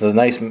weekends.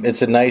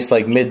 It's a nice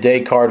like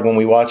midday card when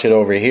we watch it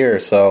over here.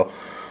 So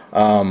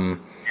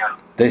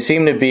they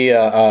seem to be.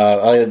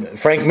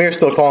 Frank Mir's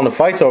still calling the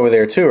fights over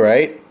there too,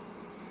 right?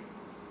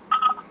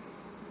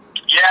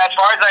 Yeah, as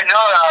far as I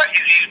know,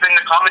 he's been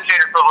the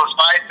commentator for those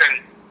fights, and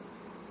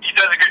he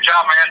does a good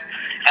job, man.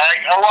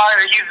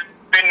 He's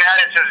been at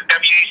it since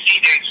WEC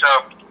days, so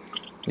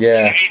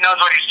yeah, he knows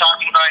what he's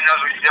talking about. He knows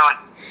what he's doing.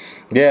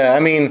 Yeah, I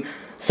mean,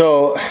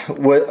 so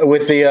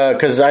with the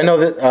because I know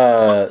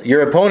that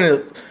your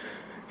opponent,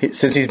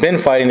 since he's been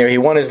fighting there, he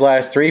won his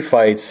last 3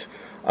 fights.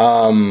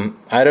 I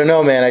don't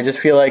know, man. I just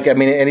feel like, I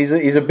mean, and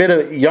he's a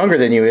bit younger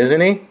than you,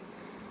 isn't he?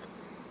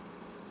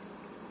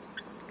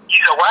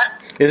 He's a what?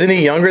 Isn't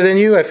he younger than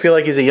you? I feel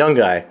like he's a young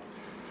guy.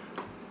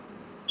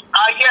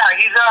 Yeah,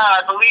 he's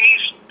I believe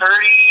he's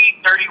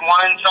 30, 31,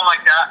 something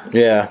like that.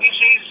 Yeah. He's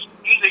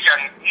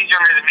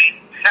younger than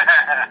me.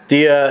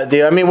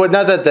 I mean,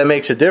 not that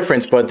makes a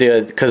difference, but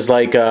because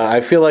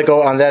I feel like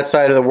on that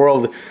side of the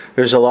world,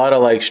 there's a lot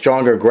of like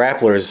stronger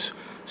grapplers.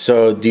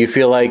 So do you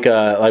feel like,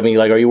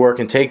 are you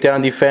working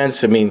takedown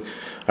defense? I mean,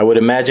 I would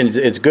imagine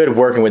it's good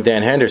working with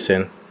Dan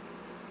Henderson.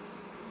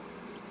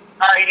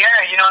 Yeah,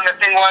 and the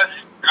thing was,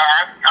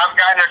 I've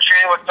gotten to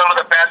train with some of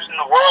the best in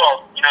the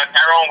world.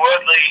 Tyrone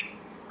Woodley,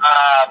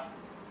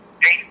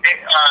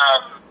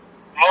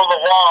 Mo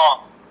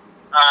Lawal,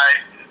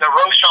 the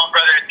Rochelle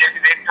brothers,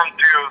 they've come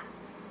through.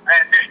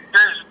 And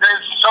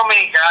there's so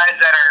many guys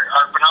that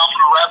are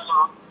phenomenal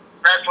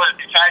wrestlers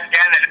besides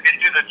Dan that have been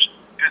through this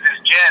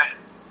gym.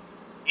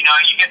 You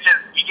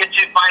get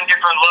to find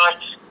different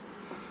looks.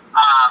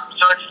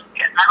 So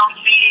I don't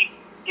see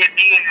it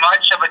being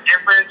much of a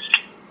difference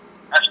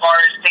as far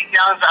as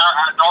takedowns.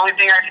 The only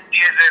thing I can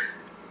see is if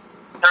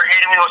they're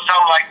hitting me with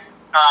something like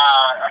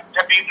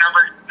Khabib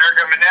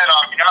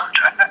Nurmagomedov,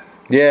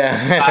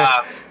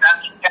 Yeah.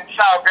 That's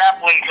how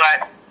grappling,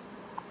 but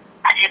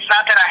it's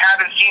not that I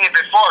haven't seen it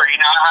before.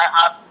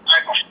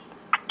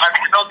 I've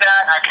built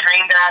that, I've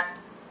trained that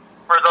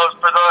for those.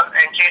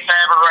 In case I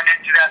ever run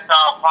into that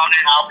style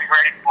opponent, I'll be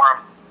ready for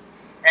them.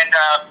 And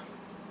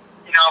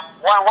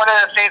one of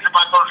the things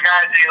about those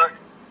guys is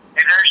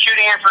they're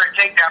shooting in for a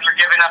takedown for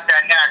giving up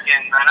that neck,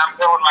 and I'm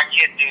going with my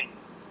kid, dude.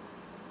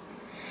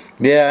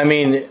 Yeah, I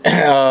mean,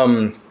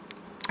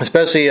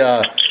 especially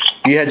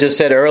you had just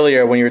said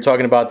earlier when you were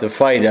talking about the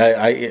fight,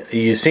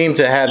 you seem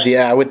to have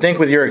I would think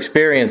with your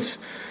experience,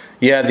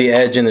 you have the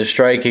edge in the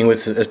striking.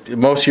 With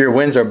most of your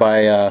wins are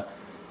by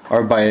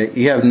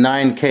you have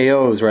 9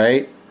 KOs,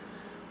 right?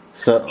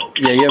 So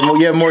yeah,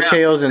 you have more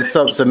KOs than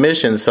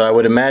submissions. So I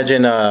would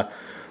imagine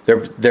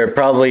they're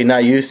probably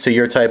not used to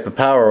your type of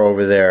power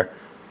over there.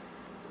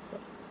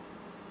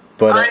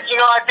 But I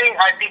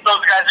think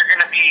those guys are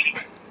going to be.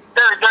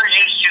 They're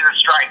used to the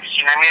strikes.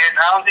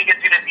 I don't think it's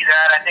going to be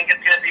that. I think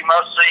it's going to be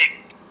mostly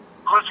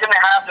who's going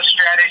to have the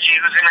strategy,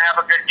 who's going to have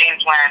a good game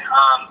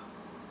plan.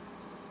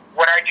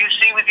 What I do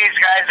see with these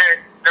guys,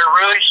 they're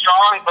really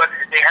strong, but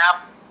they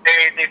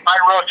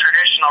fight real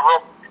traditional,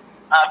 real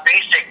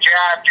basic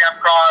jab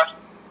cross.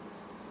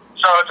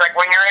 So it's like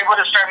when you're able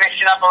to start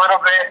mixing up a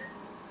little bit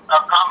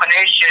of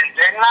combinations,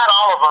 and not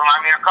all of them. I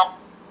mean,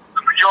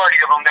 a majority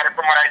of them that are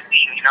from what I've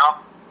seen,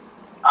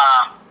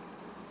 At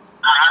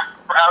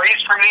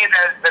least for me,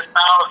 the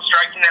style of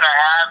striking that I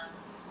have,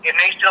 it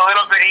makes it a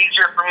little bit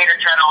easier for me to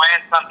try to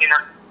land something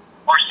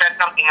or set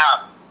something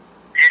up.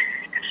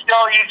 It's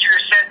still easier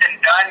said than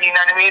done, you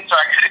know what I mean? So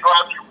I got to go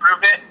out to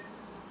improve it.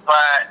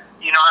 But,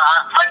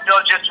 I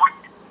feel just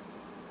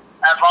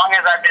as long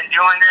as I've been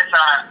doing this,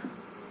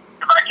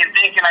 if I can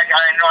think and I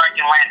know I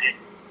can land it.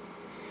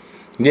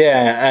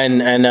 Yeah,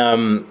 and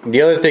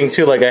the other thing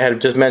too, like I had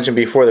just mentioned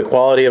before, the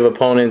quality of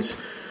opponents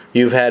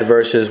you've had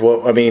versus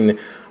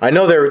I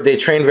know they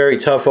train very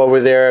tough over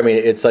there. I mean,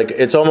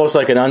 it's almost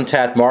like an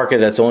untapped market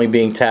that's only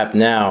being tapped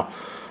now.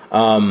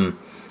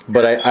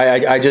 But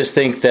I just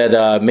think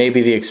that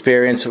maybe the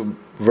experience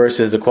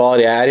versus the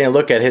quality. I didn't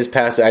look at his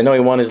past. I know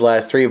he won his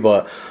last 3,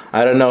 but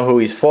I don't know who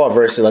he's fought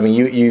versus. I mean,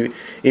 you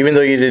even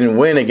though you didn't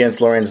win against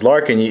Lorenz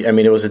Larkin,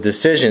 it was a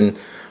decision.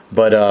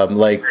 But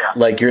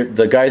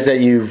the guys that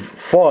you've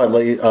fought,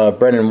 like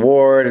Brennan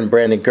Ward and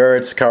Brandon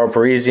Gertz, Karo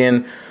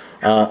Parisian.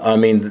 I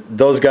mean,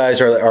 those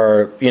guys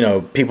are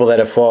people that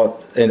have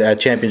fought at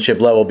championship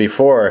level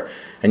before,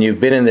 and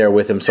you've been in there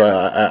with them. So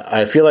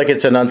I feel like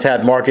it's an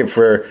untapped market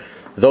for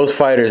those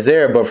fighters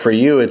there, but for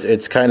you,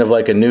 it's kind of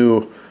like a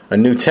new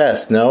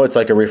test. No, it's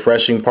like a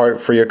refreshing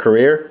part for your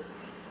career.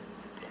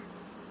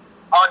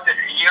 Oh,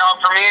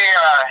 for me,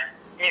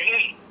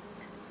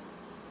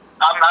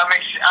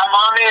 I'm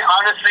on it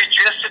honestly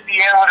just to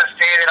be able to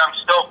say that I'm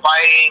still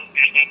fighting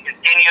and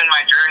continuing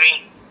my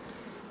journey.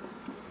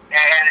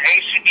 And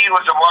ACB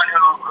was the one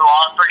who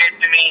offered it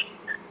to me.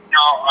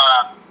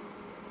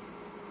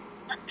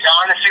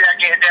 Honestly, that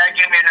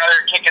gave me another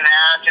kick in the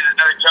ass and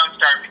another jump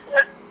start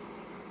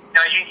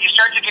because you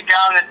start to get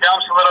down in the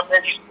dumps a little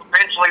bit.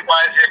 Eventually,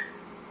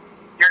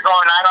 you're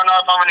going, I don't know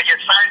if I'm going to get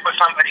signed with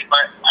somebody,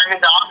 but I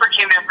mean the offer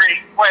came in pretty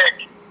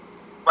quick.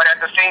 But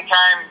at the same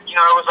time,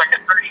 it was like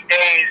a 30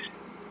 days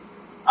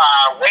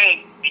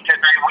wait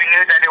because we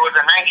knew that it was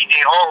a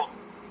 90-day hold.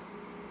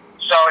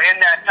 So in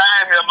that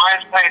time, your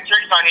mind's playing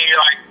tricks on you.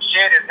 You're like,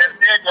 shit, is this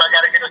it? Do I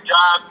got to get a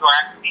job? Do I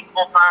have to be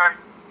full time?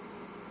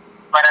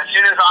 But as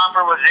soon as the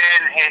offer was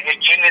in,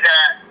 it gave me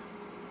that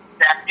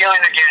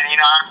feeling again.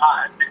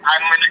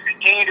 I'm going to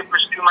continue to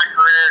pursue my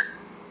career,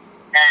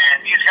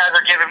 and these guys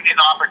are giving me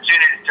the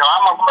opportunity. So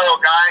I'm a loyal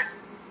guy,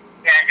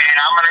 and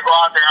I'm going to go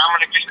out there. I'm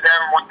going to give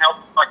them one hell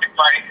of a fucking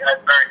fight,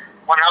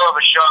 one hell of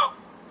a show,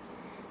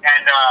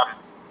 and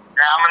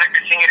I'm going to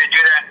continue to do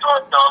that until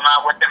I'm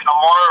not with them no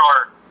more,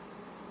 or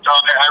until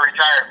I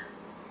retire.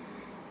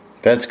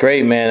 That's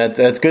great, man.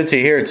 That's good to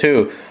hear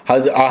too.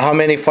 How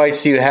many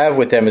fights do you have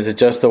with them? Is it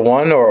just the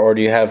one, or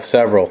do you have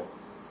several?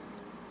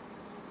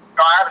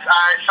 So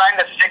I signed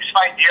a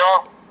 6-fight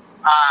deal.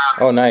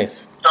 Oh,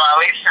 nice. So at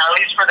least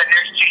for the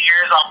next 2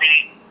 years, I'll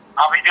be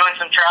doing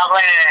some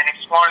traveling and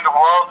exploring the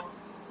world,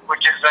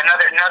 which is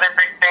another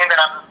big thing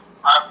that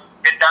I've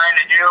been dying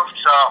to do.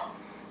 So,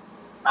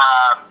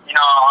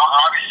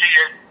 obviously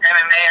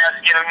MMA has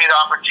given me the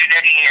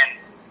opportunity,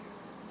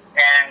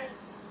 and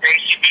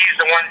ACB is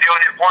the one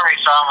doing it for me.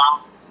 So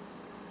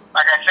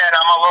like I said,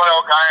 I'm a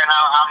loyal guy, and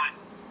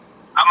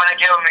I'm going to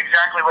give them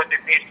exactly what they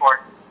paid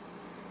for.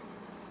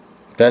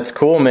 That's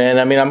cool, man.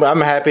 I mean,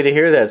 I'm happy to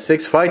hear that.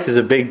 6 fights is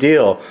a big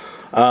deal.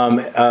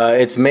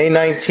 It's May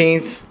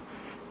 19th,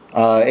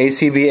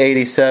 ACB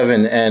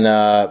 87,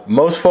 and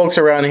most folks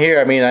around here,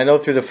 I mean, I know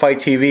through the Fight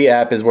TV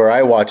app is where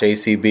I watch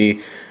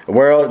ACB.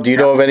 Do you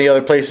know of any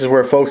other places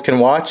where folks can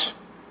watch?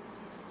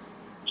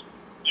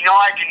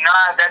 I do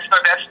not. That's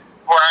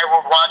where I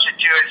will watch it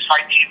too, is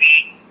Fight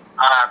TV.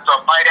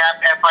 So Fight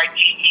app,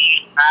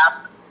 FITE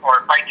app,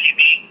 or Fight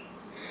TV.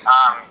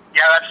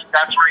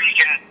 That's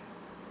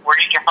where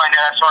you can find it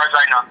as far as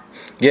I know.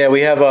 Yeah,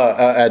 we have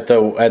at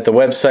the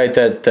website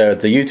that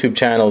the YouTube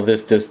channel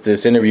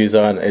this interview's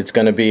on. It's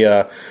going to be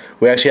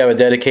we actually have a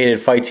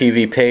dedicated Fight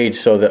TV page,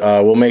 so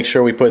that we'll make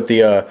sure we put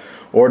the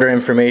order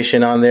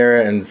information on there,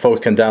 and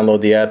folks can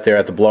download the app there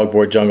at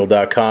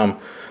theblogboardjungle.com.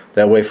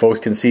 That way, folks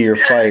can see your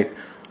fight.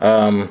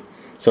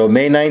 So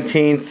May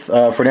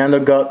 19th, Fernando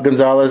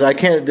Gonzalez. I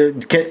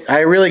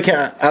really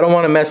can't. I don't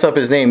want to mess up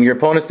his name. Your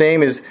opponent's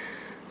name is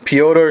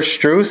Piotr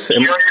Struss.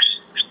 Piotr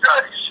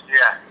Struss,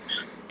 yeah.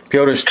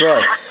 Piotr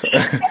Struss.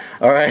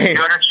 All right.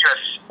 Piotr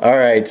Struss. All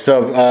right.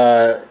 So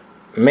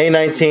May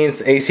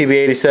 19th, ACB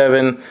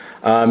 87.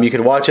 You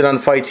can watch it on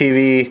Fight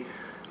TV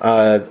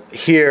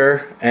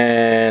here.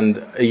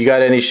 And you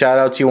got any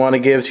shout-outs you want to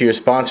give to your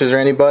sponsors or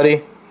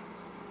anybody?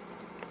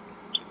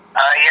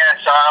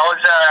 So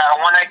I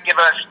want to give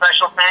a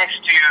special thanks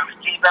to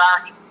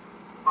CBAC,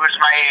 who's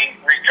my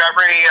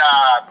recovery,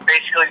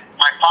 basically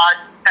my pod,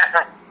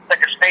 like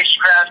a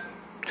spacecraft.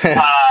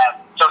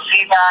 So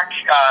CBAC,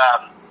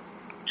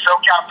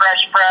 SoCal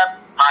Fresh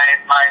Prep,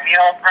 my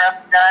meal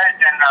prep guys,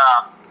 and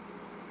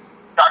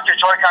Dr.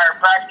 Toy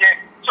Chiropractic.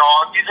 So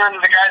these are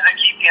the guys that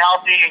keep me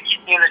healthy and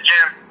keep me in the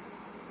gym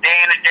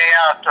day in and day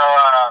out. So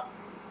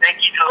thank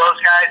you to those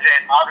guys,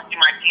 and obviously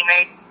my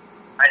teammate,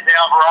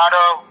 Isaiah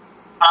Alvarado,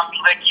 Tom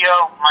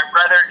Pelicchio, my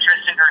brother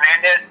Tristan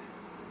Hernandez,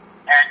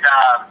 and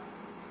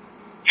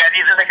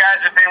these are the guys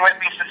who've been with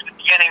me since the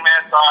beginning,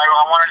 man. So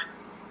I want to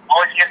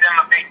always give them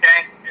a big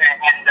thanks,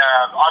 and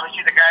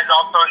obviously the guys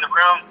also in the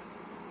room.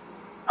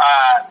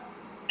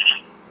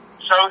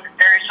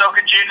 Harry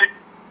Sokachuk,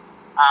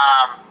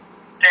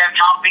 Sam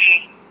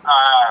Pompey,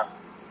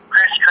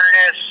 Chris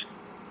Curtis,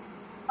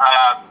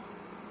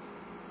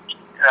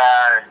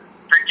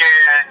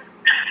 freaking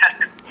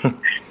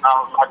oh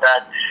my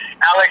bad,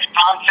 Alex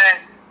Thompson.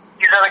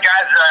 These are the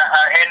guys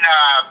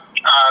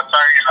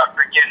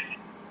freaking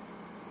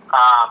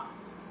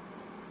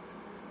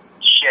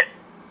shit.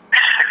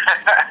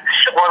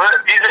 Well,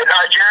 these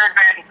are Jared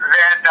Van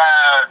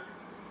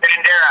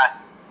Bandera.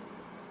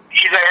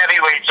 He's a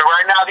heavyweight. So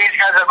right now, these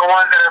guys are the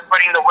ones that are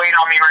putting the weight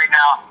on me right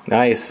now.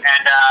 Nice.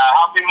 And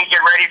helping me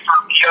get ready for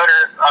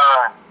Peter.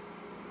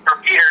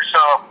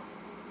 So,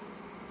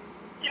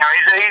 you know,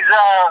 he's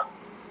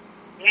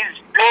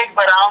big,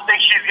 but I don't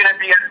think she's going to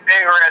be as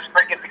big or as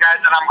quick as the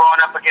guys that I'm going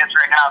up against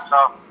right now.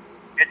 So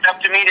it's up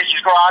to me to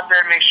just go out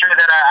there and make sure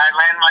that I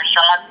land my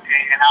shot,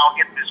 and I'll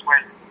get this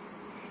win.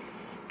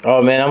 Oh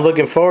man, I'm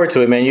looking forward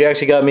to it, man. You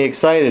actually got me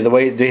excited.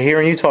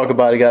 Hearing you talk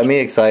about it got me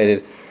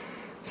excited.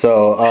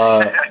 So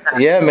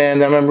yeah,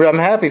 man, I'm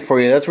happy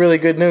for you. That's really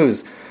good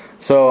news.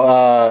 So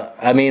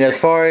I mean, as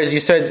far as you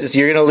said,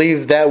 you're gonna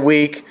leave that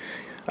week.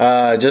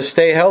 Just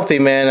stay healthy,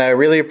 man. I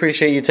really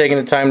appreciate you taking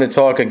the time to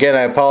talk. Again,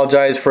 I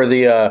apologize for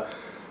the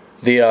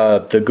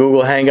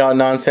Google Hangout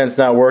nonsense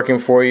not working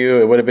for you.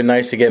 It would have been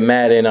nice to get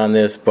Matt in on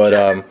this,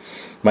 but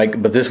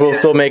but this will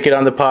still make it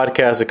on the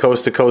podcast, the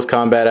Coast to Coast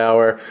Combat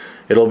Hour.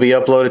 It'll be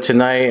uploaded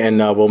tonight, and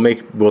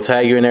we'll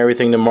tag you in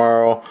everything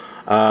tomorrow.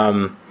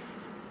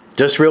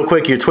 Just real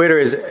quick, your Twitter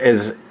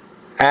is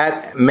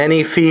at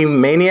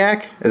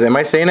ManyFeManiac. Am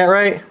I saying that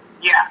right?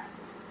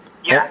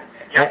 Yeah.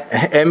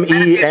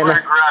 M-E-N.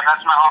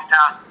 That's my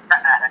hometown.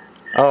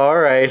 Oh, all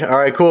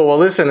right, cool. Well,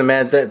 listen,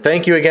 man,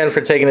 thank you again for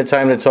taking the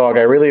time to talk.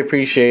 I really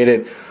appreciate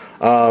it.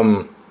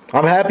 I'm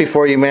happy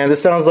for you, man.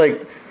 This sounds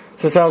like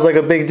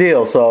a big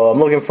deal, so I'm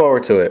looking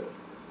forward to it.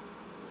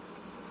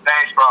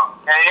 Thanks, bro.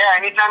 And yeah,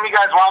 anytime you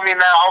guys want me,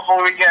 man,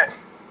 hopefully we get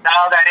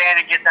dial that in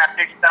and get that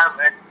fixed up.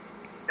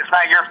 It's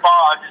not your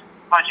fault. I'm just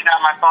punching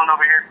out my phone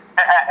over here.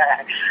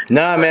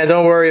 Nah, man,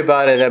 don't worry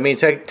about it. I mean,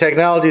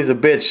 technology's a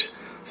bitch,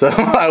 so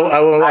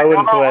I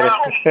wouldn't sweat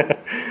it.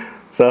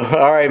 So,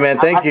 all right, man,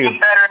 thank you. I'm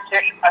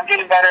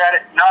getting better at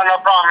it. No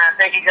problem, man.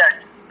 Thank you, guys.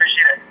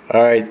 Appreciate it.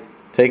 All right,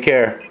 take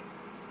care.